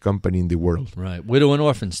safest company in the world. Right, widow and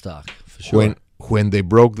orphan stock, for sure. When they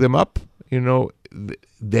broke them up,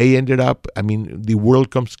 they ended up, the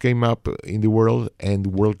WorldComs came up in the world, and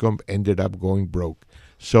WorldCom ended up going broke.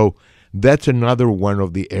 So that's another one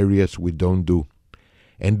of the areas we don't do.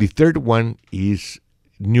 And the third one is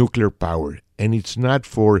nuclear power. And it's not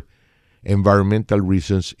for environmental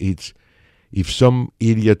reasons. It's if some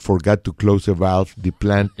idiot forgot to close a valve, the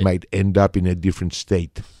plant might end up in a different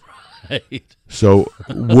state. Right. So,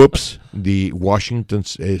 whoops, the Washington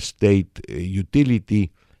State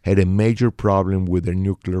utility had a major problem with their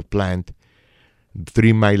nuclear plant.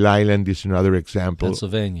 3 Mile Island is another example.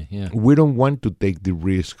 Pennsylvania, yeah. We don't want to take the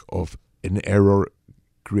risk of an error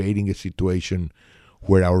creating a situation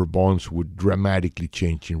where our bonds would dramatically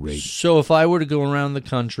change in rate. So if I were to go around the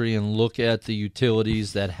country and look at the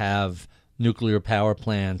utilities that have nuclear power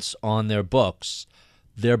plants on their books,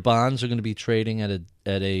 their bonds are going to be trading at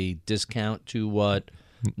a discount to what,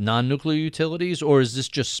 non-nuclear utilities, or is this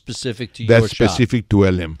just specific to your shop? That's specific to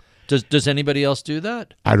LM. Does anybody else do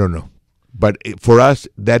that? I don't know. But for us,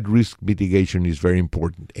 that risk mitigation is very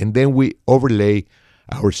important. And then we overlay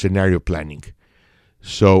our scenario planning.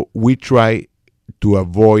 So we try to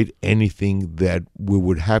avoid anything that we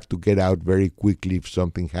would have to get out very quickly if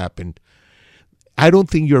something happened. I don't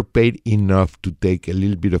think you're paid enough to take a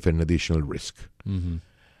little bit of an additional risk. Mm-hmm.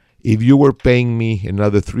 If you were paying me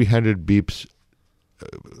another 300 bips,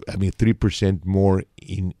 3% more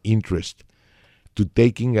in interest to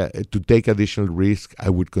take additional risk, I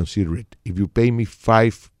would consider it. If you pay me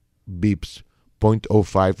 5 bips,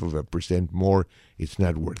 0.05% more, it's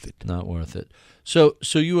not worth it. Not worth it. So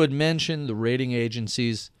you had mentioned the rating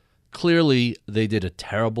agencies. Clearly, they did a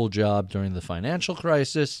terrible job during the financial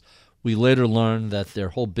crisis. We later learned that their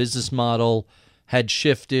whole business model had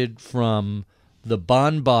shifted from the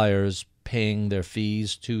bond buyers paying their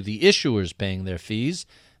fees to the issuers paying their fees,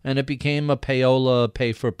 and it became a payola,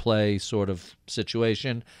 pay-for-play sort of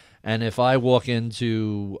situation. And if I walk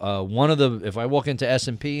into if I walk into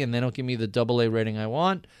S&P and they don't give me the AA rating I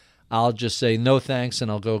want, I'll just say no thanks, and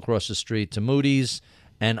I'll go across the street to Moody's,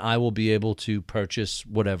 and I will be able to purchase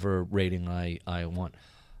whatever rating I want.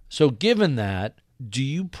 So given that, do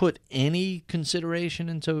you put any consideration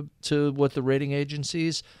into what the rating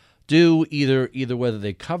agencies do, either whether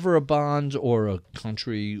they cover a bond or a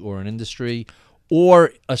country or an industry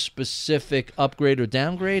or a specific upgrade or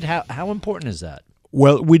downgrade? How important is that?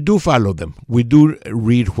 Well, we do follow them. We do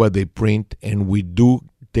read what they print, and we do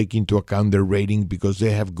take into account their rating because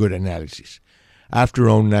they have good analysis. After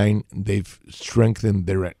 2009, they've strengthened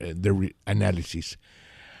their analysis.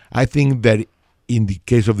 I think that in the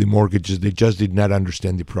case of the mortgages, they just did not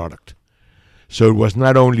understand the product. So it was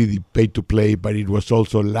not only the pay-to-play, but it was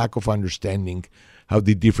also lack of understanding how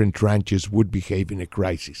the different tranches would behave in a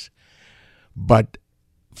crisis. But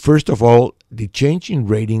first of all, the change in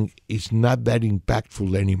rating is not that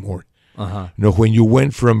impactful anymore. Uh-huh. You know, when you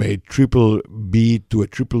went from a triple B to a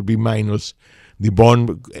triple B minus, the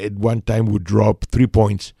bond at one time would drop 3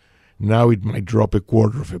 points. Now it might drop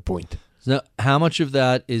 1/4 of a point. Now, how much of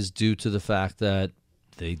that is due to the fact that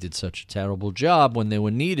they did such a terrible job when they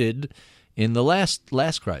were needed in the last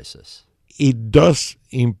crisis? It does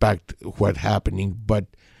impact what's happening, but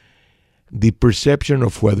the perception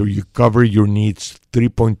of whether you cover your needs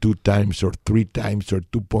 3.2 times or 3 times or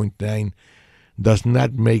 2.9 does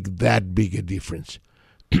not make that big a difference.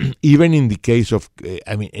 Even in the case of,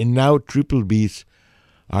 and now triple Bs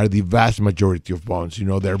are the vast majority of bonds. You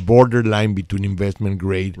know, they're borderline between investment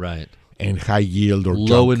grade Right. and high yield or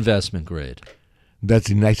Low junk. investment grade. That's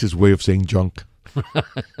the nicest way of saying junk.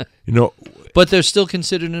 You know, But they're still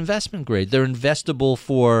considered investment grade. They're investable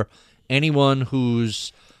for anyone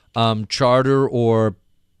whose charter or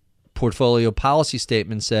portfolio policy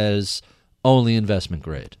statement says only investment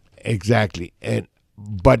grade. exactly.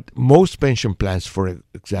 But most pension plans, for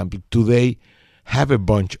example, today have a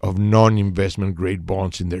bunch of non-investment grade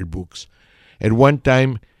bonds in their books. At one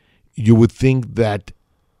time, you would think that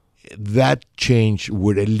change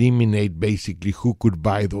would eliminate basically who could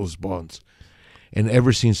buy those bonds. And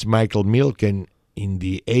ever since Michael Milken in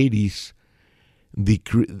the 80s,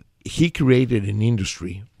 he created an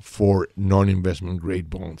industry for non-investment grade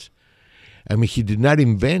bonds. I mean, he did not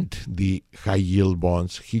invent the high-yield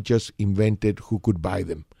bonds. He just invented who could buy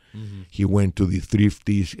them. Mm-hmm. He went to the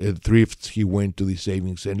thrifts. He went to the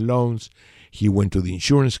savings and loans. He went to the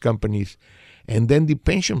insurance companies. And then the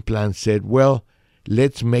pension plan said, well,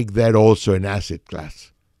 let's make that also an asset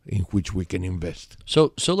class in which we can invest.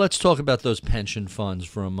 So let's talk about those pension funds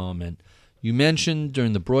for a moment. You mentioned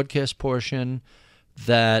during the broadcast portion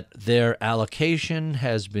that their allocation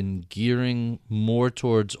has been gearing more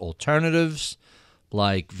towards alternatives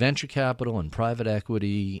like venture capital and private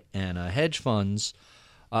equity and hedge funds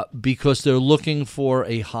because they're looking for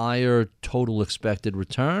a higher total expected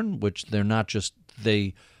return, which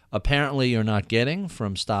they apparently are not getting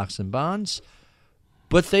from stocks and bonds,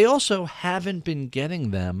 but they also haven't been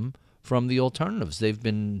getting them from the alternatives.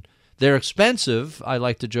 They're expensive. I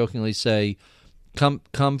like to jokingly say,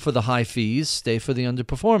 come for the high fees, stay for the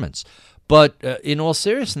underperformance. But in all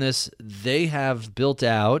seriousness, they have built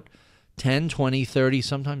out 10, 20, 30,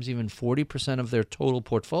 sometimes even 40% of their total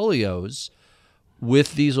portfolios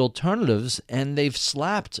with these alternatives, and they've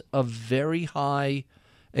slapped a very high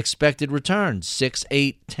expected return, 6,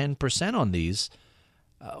 8, 10% on these.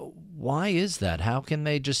 Why is that? How can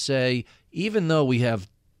they just say, even though we have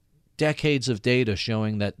decades of data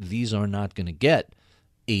showing that these are not going to get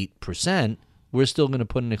 8%, we're still going to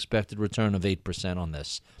put an expected return of 8% on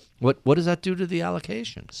this? What does that do to the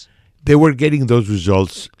allocations? They were getting those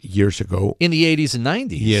results years ago. In the 80s and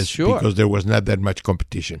 90s, yes, sure. Because there was not that much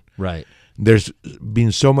competition. Right. There's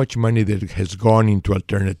been so much money that has gone into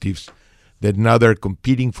alternatives that now they're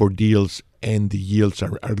competing for deals and the yields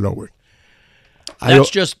are lower. That's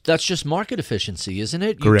just market efficiency, isn't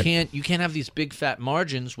it? Correct. You can't have these big fat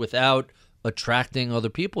margins without attracting other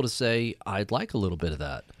people to say, I'd like a little bit of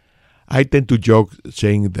that. I tend to joke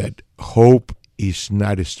saying that hope is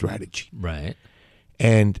not a strategy. Right.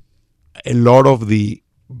 And a lot of the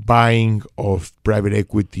buying of private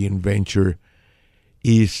equity and venture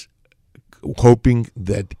is hoping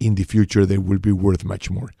that in the future they will be worth much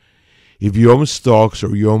more. If you own stocks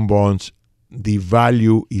or you own bonds, the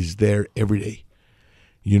value is there every day.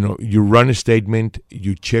 You know, you run a statement,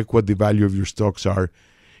 you check what the value of your stocks are,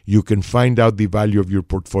 you can find out the value of your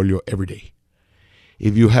portfolio every day.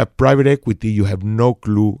 If you have private equity, you have no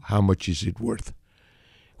clue how much is it worth.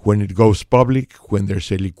 When it goes public, when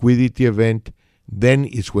there's a liquidity event, then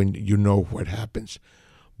is when you know what happens.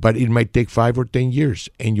 but it might take 5 or 10 years,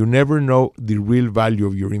 and you never know the real value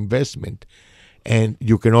of your investment. And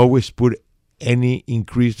you can always put any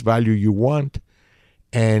increased value you want,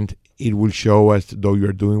 and it will show as though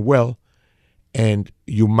you're doing well, and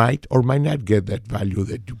you might or might not get that value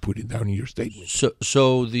that you put it down in your statement.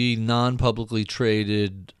 So the non-publicly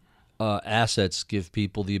traded assets give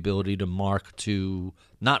people the ability to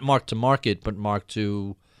not mark to market, but mark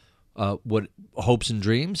to what hopes and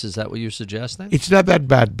dreams. Is that what you're suggesting? It's not that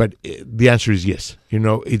bad, but the answer is yes.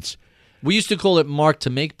 We used to call it mark to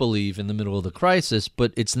make believe in the middle of the crisis,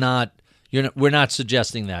 but it's not. We're not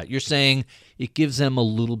suggesting that. You're saying it gives them a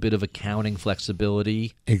little bit of accounting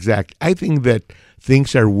flexibility. Exactly. I think that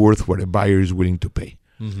things are worth what a buyer is willing to pay.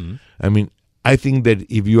 Mm-hmm. I mean, I think that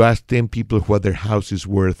if you ask 10 people what their house is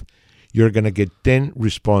worth, you're going to get 10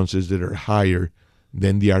 responses that are higher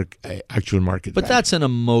than the actual market But value. that's an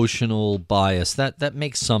emotional bias. That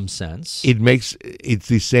makes some sense. It's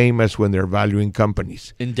the same as when they're valuing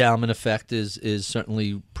companies. Endowment effect is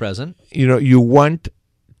certainly present. You want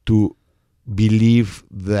to believe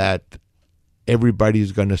that everybody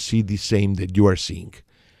is going to see the same that you are seeing.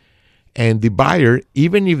 And the buyer,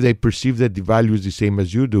 even if they perceive that the value is the same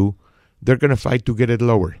as you do, they're going to fight to get it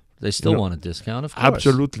lower. They still want a discount, of course.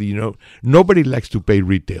 Absolutely. Nobody likes to pay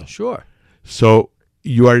retail. Sure. So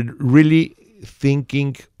you are really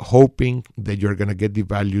thinking, hoping that you're going to get the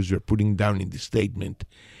values you're putting down in the statement.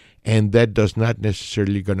 And that does not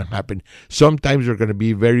necessarily going to happen. Sometimes you're going to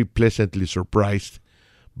be very pleasantly surprised,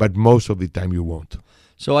 but most of the time you won't.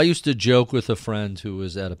 So I used to joke with a friend who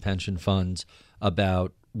was at a pension fund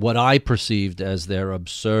about what I perceived as their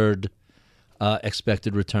absurd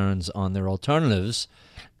expected returns on their alternatives.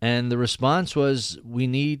 And the response was, we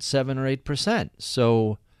need 7 or 8%.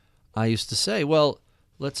 So I used to say, well,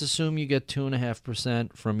 let's assume you get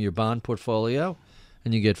 2.5% from your bond portfolio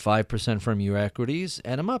and you get 5% from your equities.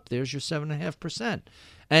 Add them up. There's your 7.5%.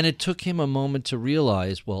 And it took him a moment to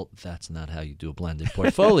realize, well, that's not how you do a blended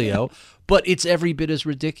portfolio, but it's every bit as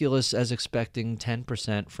ridiculous as expecting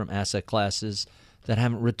 10% from asset classes that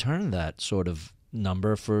haven't returned that sort of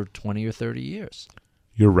number for 20 or 30 years.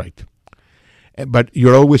 You're right. But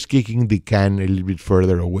you're always kicking the can a little bit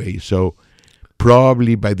further away. So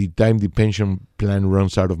probably by the time the pension plan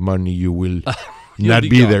runs out of money, you will not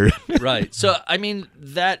be there. Right. So, I mean,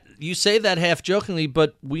 that you say that half jokingly,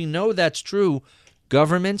 but we know that's true.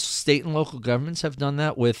 Governments, state and local governments have done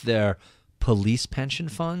that with their police pension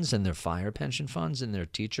funds and their fire pension funds and their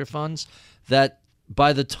teacher funds, that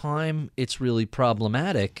by the time it's really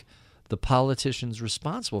problematic, the politicians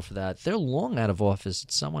responsible for that, they're long out of office.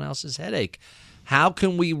 It's someone else's headache. How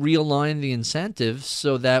can we realign the incentives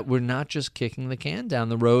so that we're not just kicking the can down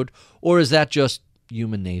the road, or is that just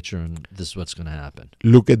human nature and this is what's going to happen?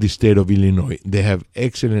 Look at the state of Illinois. They have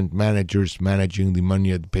excellent managers managing the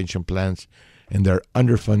money at the pension plans, and they're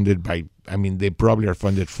underfunded they probably are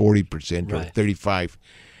funded 40% or 35%.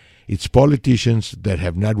 It's politicians that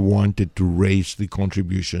have not wanted to raise the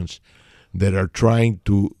contributions, that are trying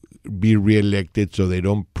to be reelected so they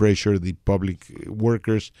don't pressure the public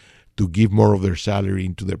workers to give more of their salary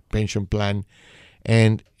into their pension plan.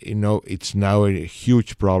 And, it's now a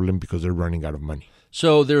huge problem because they're running out of money.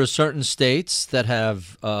 So there are certain states that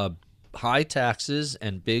have high taxes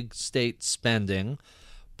and big state spending,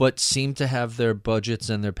 but seem to have their budgets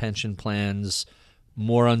and their pension plans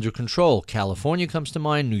more under control. California comes to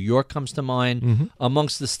mind. New York comes to mind. Mm-hmm.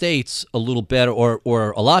 Amongst the states, a little better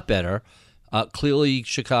or a lot better. Clearly,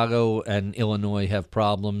 Chicago and Illinois have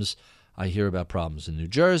problems. I hear about problems in New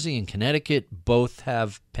Jersey and Connecticut. Both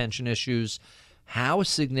have pension issues. How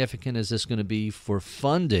significant is this going to be for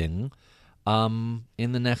funding in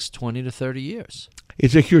the next 20 to 30 years?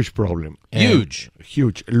 It's a huge problem. Huge.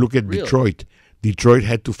 Look at Really? Detroit. Detroit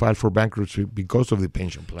had to file for bankruptcy because of the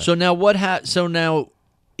pension plan. So now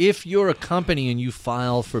if you're a company and you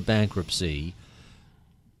file for bankruptcy,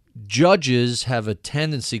 courts have a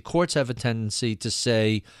tendency to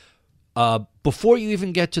say, before you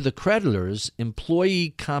even get to the creditors,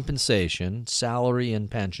 employee compensation, salary and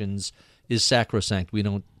pensions is sacrosanct. We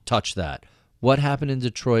don't touch that. What happened in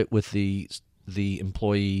Detroit with the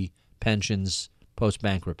employee pensions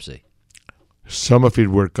post-bankruptcy? Some of it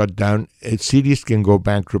were cut down. Cities can go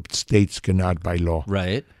bankrupt, states cannot by law.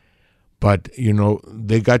 Right. But,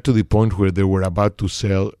 they got to the point where they were about to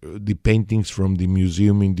sell the paintings from the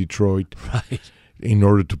museum in Detroit. Right. In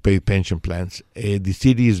order to pay pension plans. The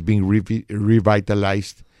city is being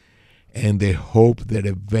revitalized, and they hope that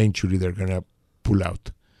eventually they're going to pull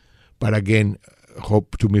out. But again,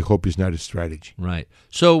 hope is not a strategy. Right.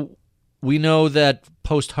 So we know that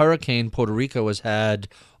post-hurricane, Puerto Rico has had,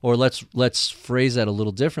 or let's phrase that a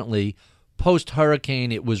little differently,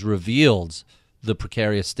 post-hurricane, it was revealed the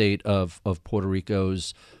precarious state of Puerto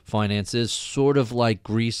Rico's finances, sort of like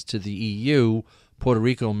Greece to the EU. Puerto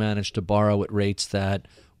Rico managed to borrow at rates that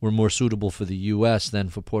were more suitable for the U.S. than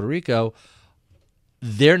for Puerto Rico.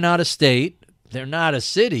 They're not a state. They're not a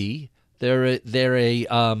city. They're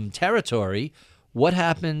a territory. What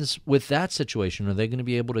happens with that situation? Are they going to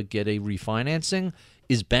be able to get a refinancing?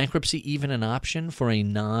 Is bankruptcy even an option for a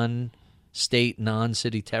non-state,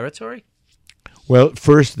 non-city territory? Well,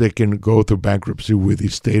 first they can go through bankruptcy with the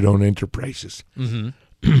state-owned enterprises.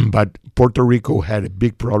 Mm-hmm. But Puerto Rico had a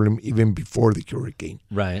big problem even before the hurricane.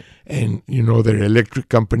 Right. And, their electric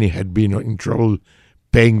company had been in trouble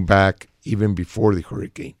paying back even before the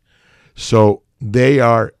hurricane. So they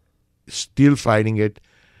are still fighting it.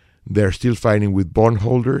 They're still fighting with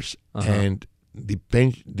bondholders, and the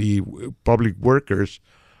public workers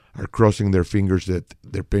are crossing their fingers that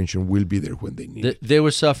their pension will be there when they need it. They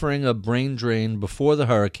were suffering a brain drain before the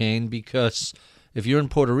hurricane because if you're in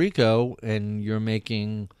Puerto Rico and you're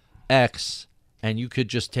making X and you could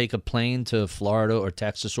just take a plane to Florida or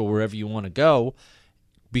Texas or wherever you want to go,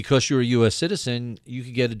 because you're a U.S. citizen, you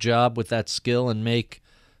could get a job with that skill and make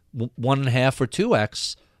 1.5 or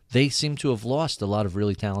 2X. They seem to have lost a lot of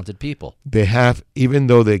really talented people. They have, even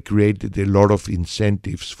though they created a lot of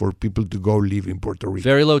incentives for people to go live in Puerto Rico.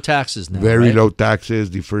 Very low taxes now, Very right? low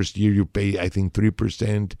taxes. The first year you pay, I think,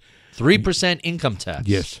 3%. 3% income tax.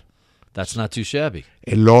 Yes. That's not too shabby.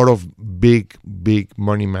 A lot of big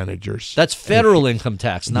money managers. That's federal income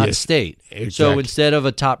tax, not Yes, state. exactly. So instead of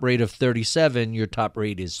a top rate of 37, your top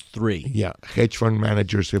rate is 3. Yeah, hedge fund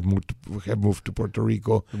managers have moved to Puerto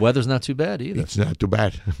Rico. The weather's not too bad either. It's not too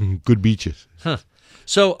bad. Good beaches.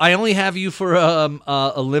 So I only have you for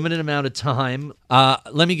a limited amount of time.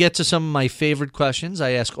 Let me get to some of my favorite questions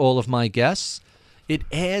I ask all of my guests. It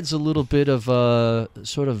adds a little bit of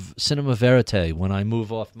sort of cinema verite when I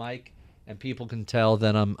move off mic and people can tell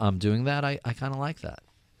that I'm doing that. I kind of like that,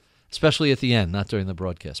 especially at the end, not during the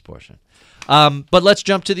broadcast portion. But let's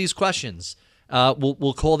jump to these questions.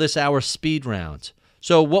 We'll call this our speed round.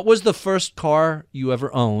 So what was the first car you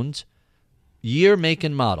ever owned? Year, make,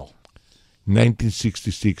 and model?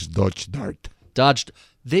 1966 Dodge Dart.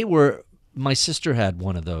 My sister had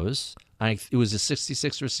one of those. It was a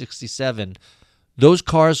 66 or 67. Those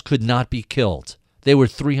cars could not be killed. They were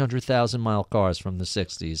 300,000-mile cars from the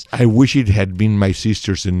 60s. I wish it had been my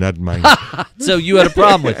sister's and not mine. So you had a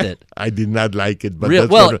problem with it. I did not like it, but It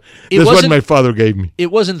that's what wasn't- my father gave me.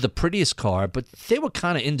 It wasn't the prettiest car, but they were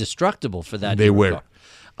kind of indestructible for that. They era were.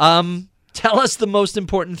 car. Tell us the most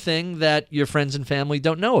important thing that your friends and family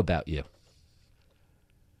don't know about you.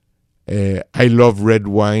 I love red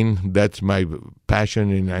wine. That's my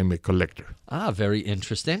passion, and I'm a collector. Very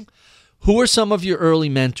interesting. Who are some of your early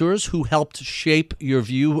mentors who helped shape your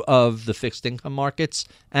view of the fixed income markets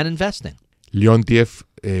and investing? Leontiev,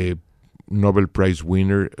 a Nobel Prize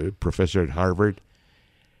winner, professor at Harvard.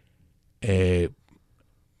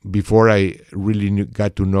 Before I really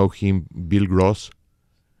got to know him, Bill Gross.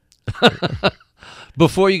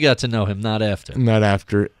 Before you got to know him, not after. Not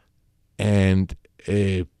after. And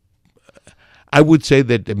I would say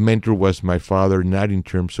that the mentor was my father, not in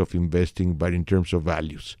terms of investing, but in terms of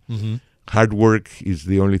values. Mm-hmm. Hard work is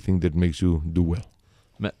the only thing that makes you do well.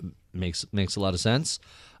 Makes a lot of sense.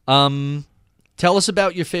 Tell us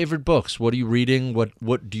about your favorite books. What are you reading?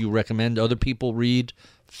 What do you recommend other people read?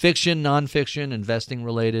 Fiction, nonfiction, investing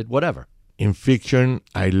related, whatever. In fiction,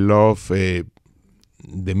 I love Nelson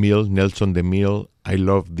DeMille. I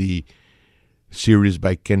love the series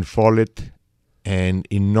by Ken Follett. And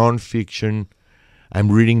in nonfiction, I'm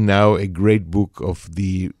reading now a great book of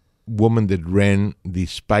the woman that ran the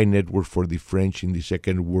spy network for the French in the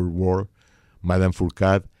Second World War, Madame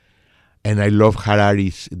Fourcade. And I love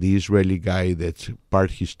Harari, the Israeli guy that's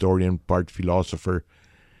part historian, part philosopher.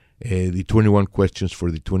 The 21 Questions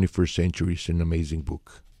for the 21st Century is an amazing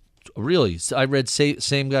book. Really? I read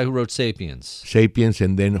same guy who wrote Sapiens. Sapiens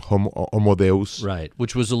and then Homo Deus. Right,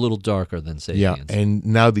 which was a little darker than Sapiens. Yeah, and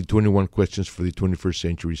now the 21 Questions for the 21st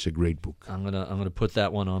Century is a great book. I'm gonna put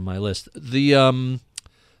that one on my list.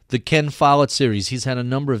 The Ken Follett series. He's had a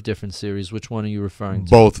number of different series. Which one are you referring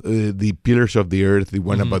to? Both. The Pillars of the Earth, the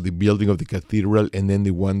one about the building of the cathedral, and then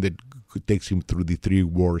the one that takes him through the 3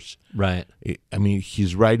 wars. Right. I mean,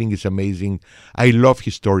 his writing is amazing. I love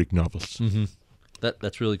historic novels. Mm-hmm.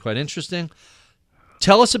 That's really quite interesting.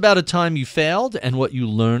 Tell us about a time you failed and what you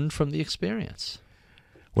learned from the experience.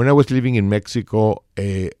 When I was living in Mexico,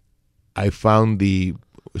 I found the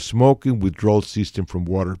smoking withdrawal system from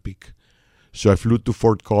Waterpik. So I flew to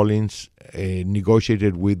Fort Collins,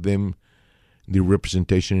 negotiated with them. the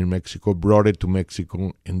representation in Mexico, brought it to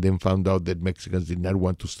Mexico, and then found out that Mexicans did not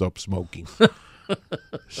want to stop smoking.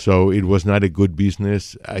 So it was not a good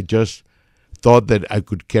business. I just thought that I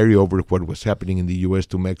could carry over what was happening in the U.S.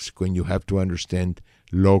 to Mexico, and you have to understand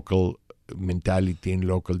local mentality and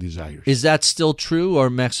local desires. Is that still true? Are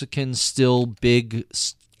Mexicans still big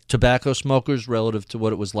tobacco smokers relative to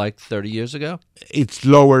what it was like 30 years ago? It's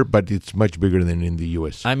lower, but it's much bigger than in the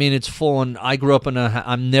U.S. I mean, it's fallen. I grew up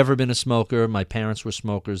I've never been a smoker. My parents were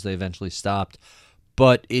smokers. They eventually stopped.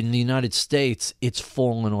 But in the United States, it's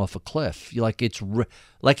fallen off a cliff.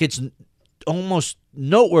 It's almost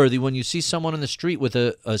noteworthy when you see someone in the street with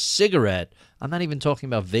a cigarette. I'm not even talking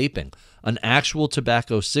about vaping. An actual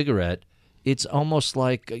tobacco cigarette. It's almost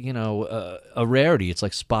like, a rarity. It's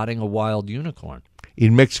like spotting a wild unicorn.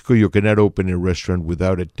 In Mexico, you cannot open a restaurant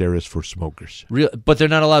without a terrace for smokers. But they're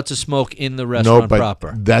not allowed to smoke in the restaurant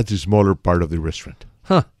proper. That's a smaller part of the restaurant.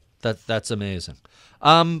 Huh. That's amazing.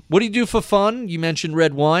 What do you do for fun? You mentioned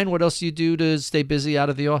red wine. What else do you do to stay busy out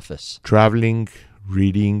of the office? Traveling,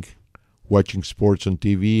 reading, watching sports on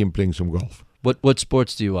TV, and playing some golf. What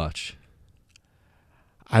sports do you watch?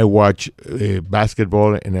 I watch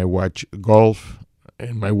basketball and I watch golf.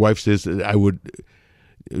 And my wife says that I would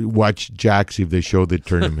watch Jacks if they show the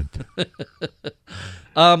tournament.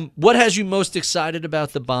 What has you most excited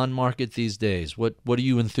about the bond market these days? What are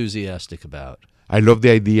you enthusiastic about? I love the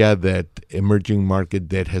idea that emerging market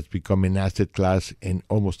debt has become an asset class and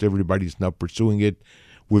almost everybody's now pursuing it.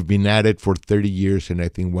 We've been at it for 30 years, and I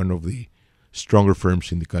think one of the stronger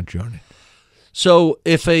firms in the country on it. So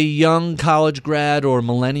if a young college grad or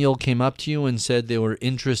millennial came up to you and said they were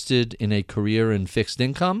interested in a career in fixed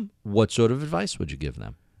income, what sort of advice would you give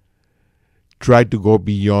them? Try to go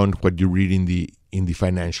beyond what you read in the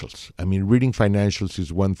financials. I mean, reading financials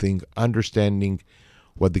is one thing. Understanding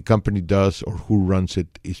what the company does or who runs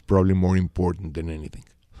it is probably more important than anything.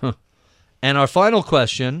 Huh. And our final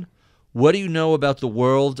question, what do you know about the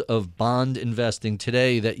world of bond investing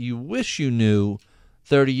today that you wish you knew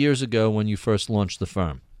 30 years ago when you first launched the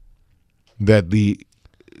firm? That the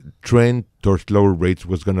trend towards lower rates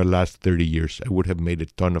was going to last 30 years. I would have made a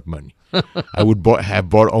ton of money. I would have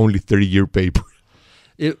bought only 30-year paper.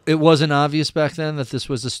 It wasn't obvious back then that this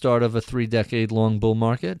was the start of a 3-decade-long bull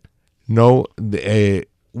market? No,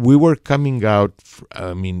 we were coming out,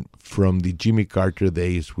 from the Jimmy Carter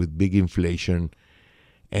days with big inflation,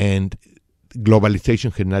 and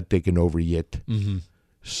globalization had not taken over yet. Mm-hmm.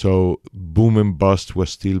 So boom and bust was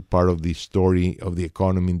still part of the story of the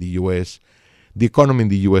economy in the U.S. The economy in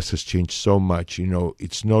the U.S. has changed so much.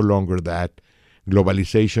 It's no longer that.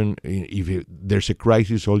 Globalization, if there's a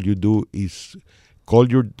crisis, all you do is call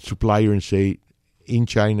your supplier and say, in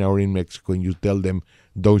China or in Mexico, and you tell them,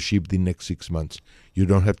 don't ship the next 6 months. You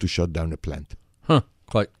don't have to shut down a plant. Huh.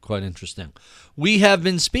 Quite interesting. We have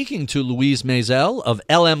been speaking to Luis Maisel of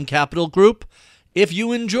LM Capital Group. If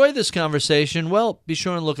you enjoy this conversation, well, be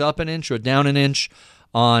sure and look up an inch or down an inch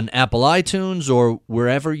on Apple iTunes or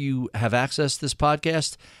wherever you have access to this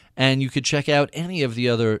podcast. And you could check out any of the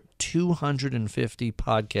other 250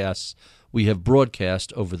 podcasts we have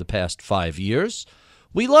broadcast over the past 5 years.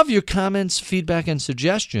 We love your comments, feedback, and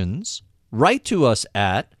suggestions. Write to us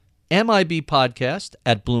at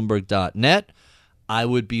mibpodcast@bloomberg.net. I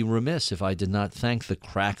would be remiss if I did not thank the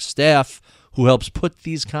crack staff who helps put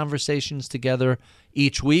these conversations together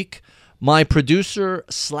each week. My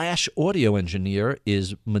producer/audio engineer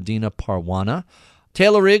is Medina Parwana.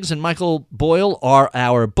 Taylor Riggs and Michael Boyle are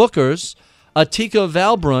our bookers. Atika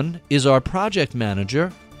Valbrun is our project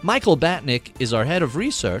manager. Michael Batnick is our head of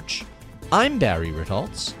research. I'm Barry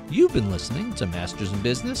Ritholtz. You've been listening to Masters in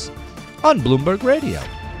Business on Bloomberg Radio.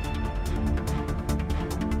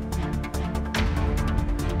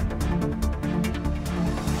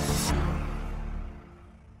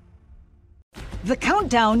 The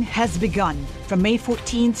countdown has begun. From May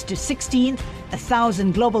 14th to 16th,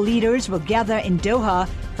 1,000 global leaders will gather in Doha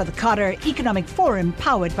for the Qatar Economic Forum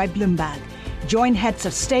powered by Bloomberg. Join heads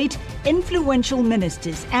of state, influential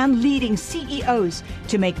ministers, and leading CEOs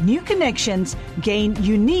to make new connections, gain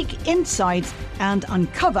unique insights, and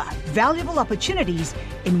uncover valuable opportunities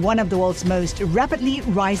in one of the world's most rapidly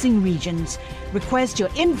rising regions. Request your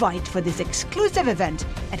invite for this exclusive event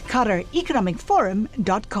at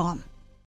QatarEconomicForum.com.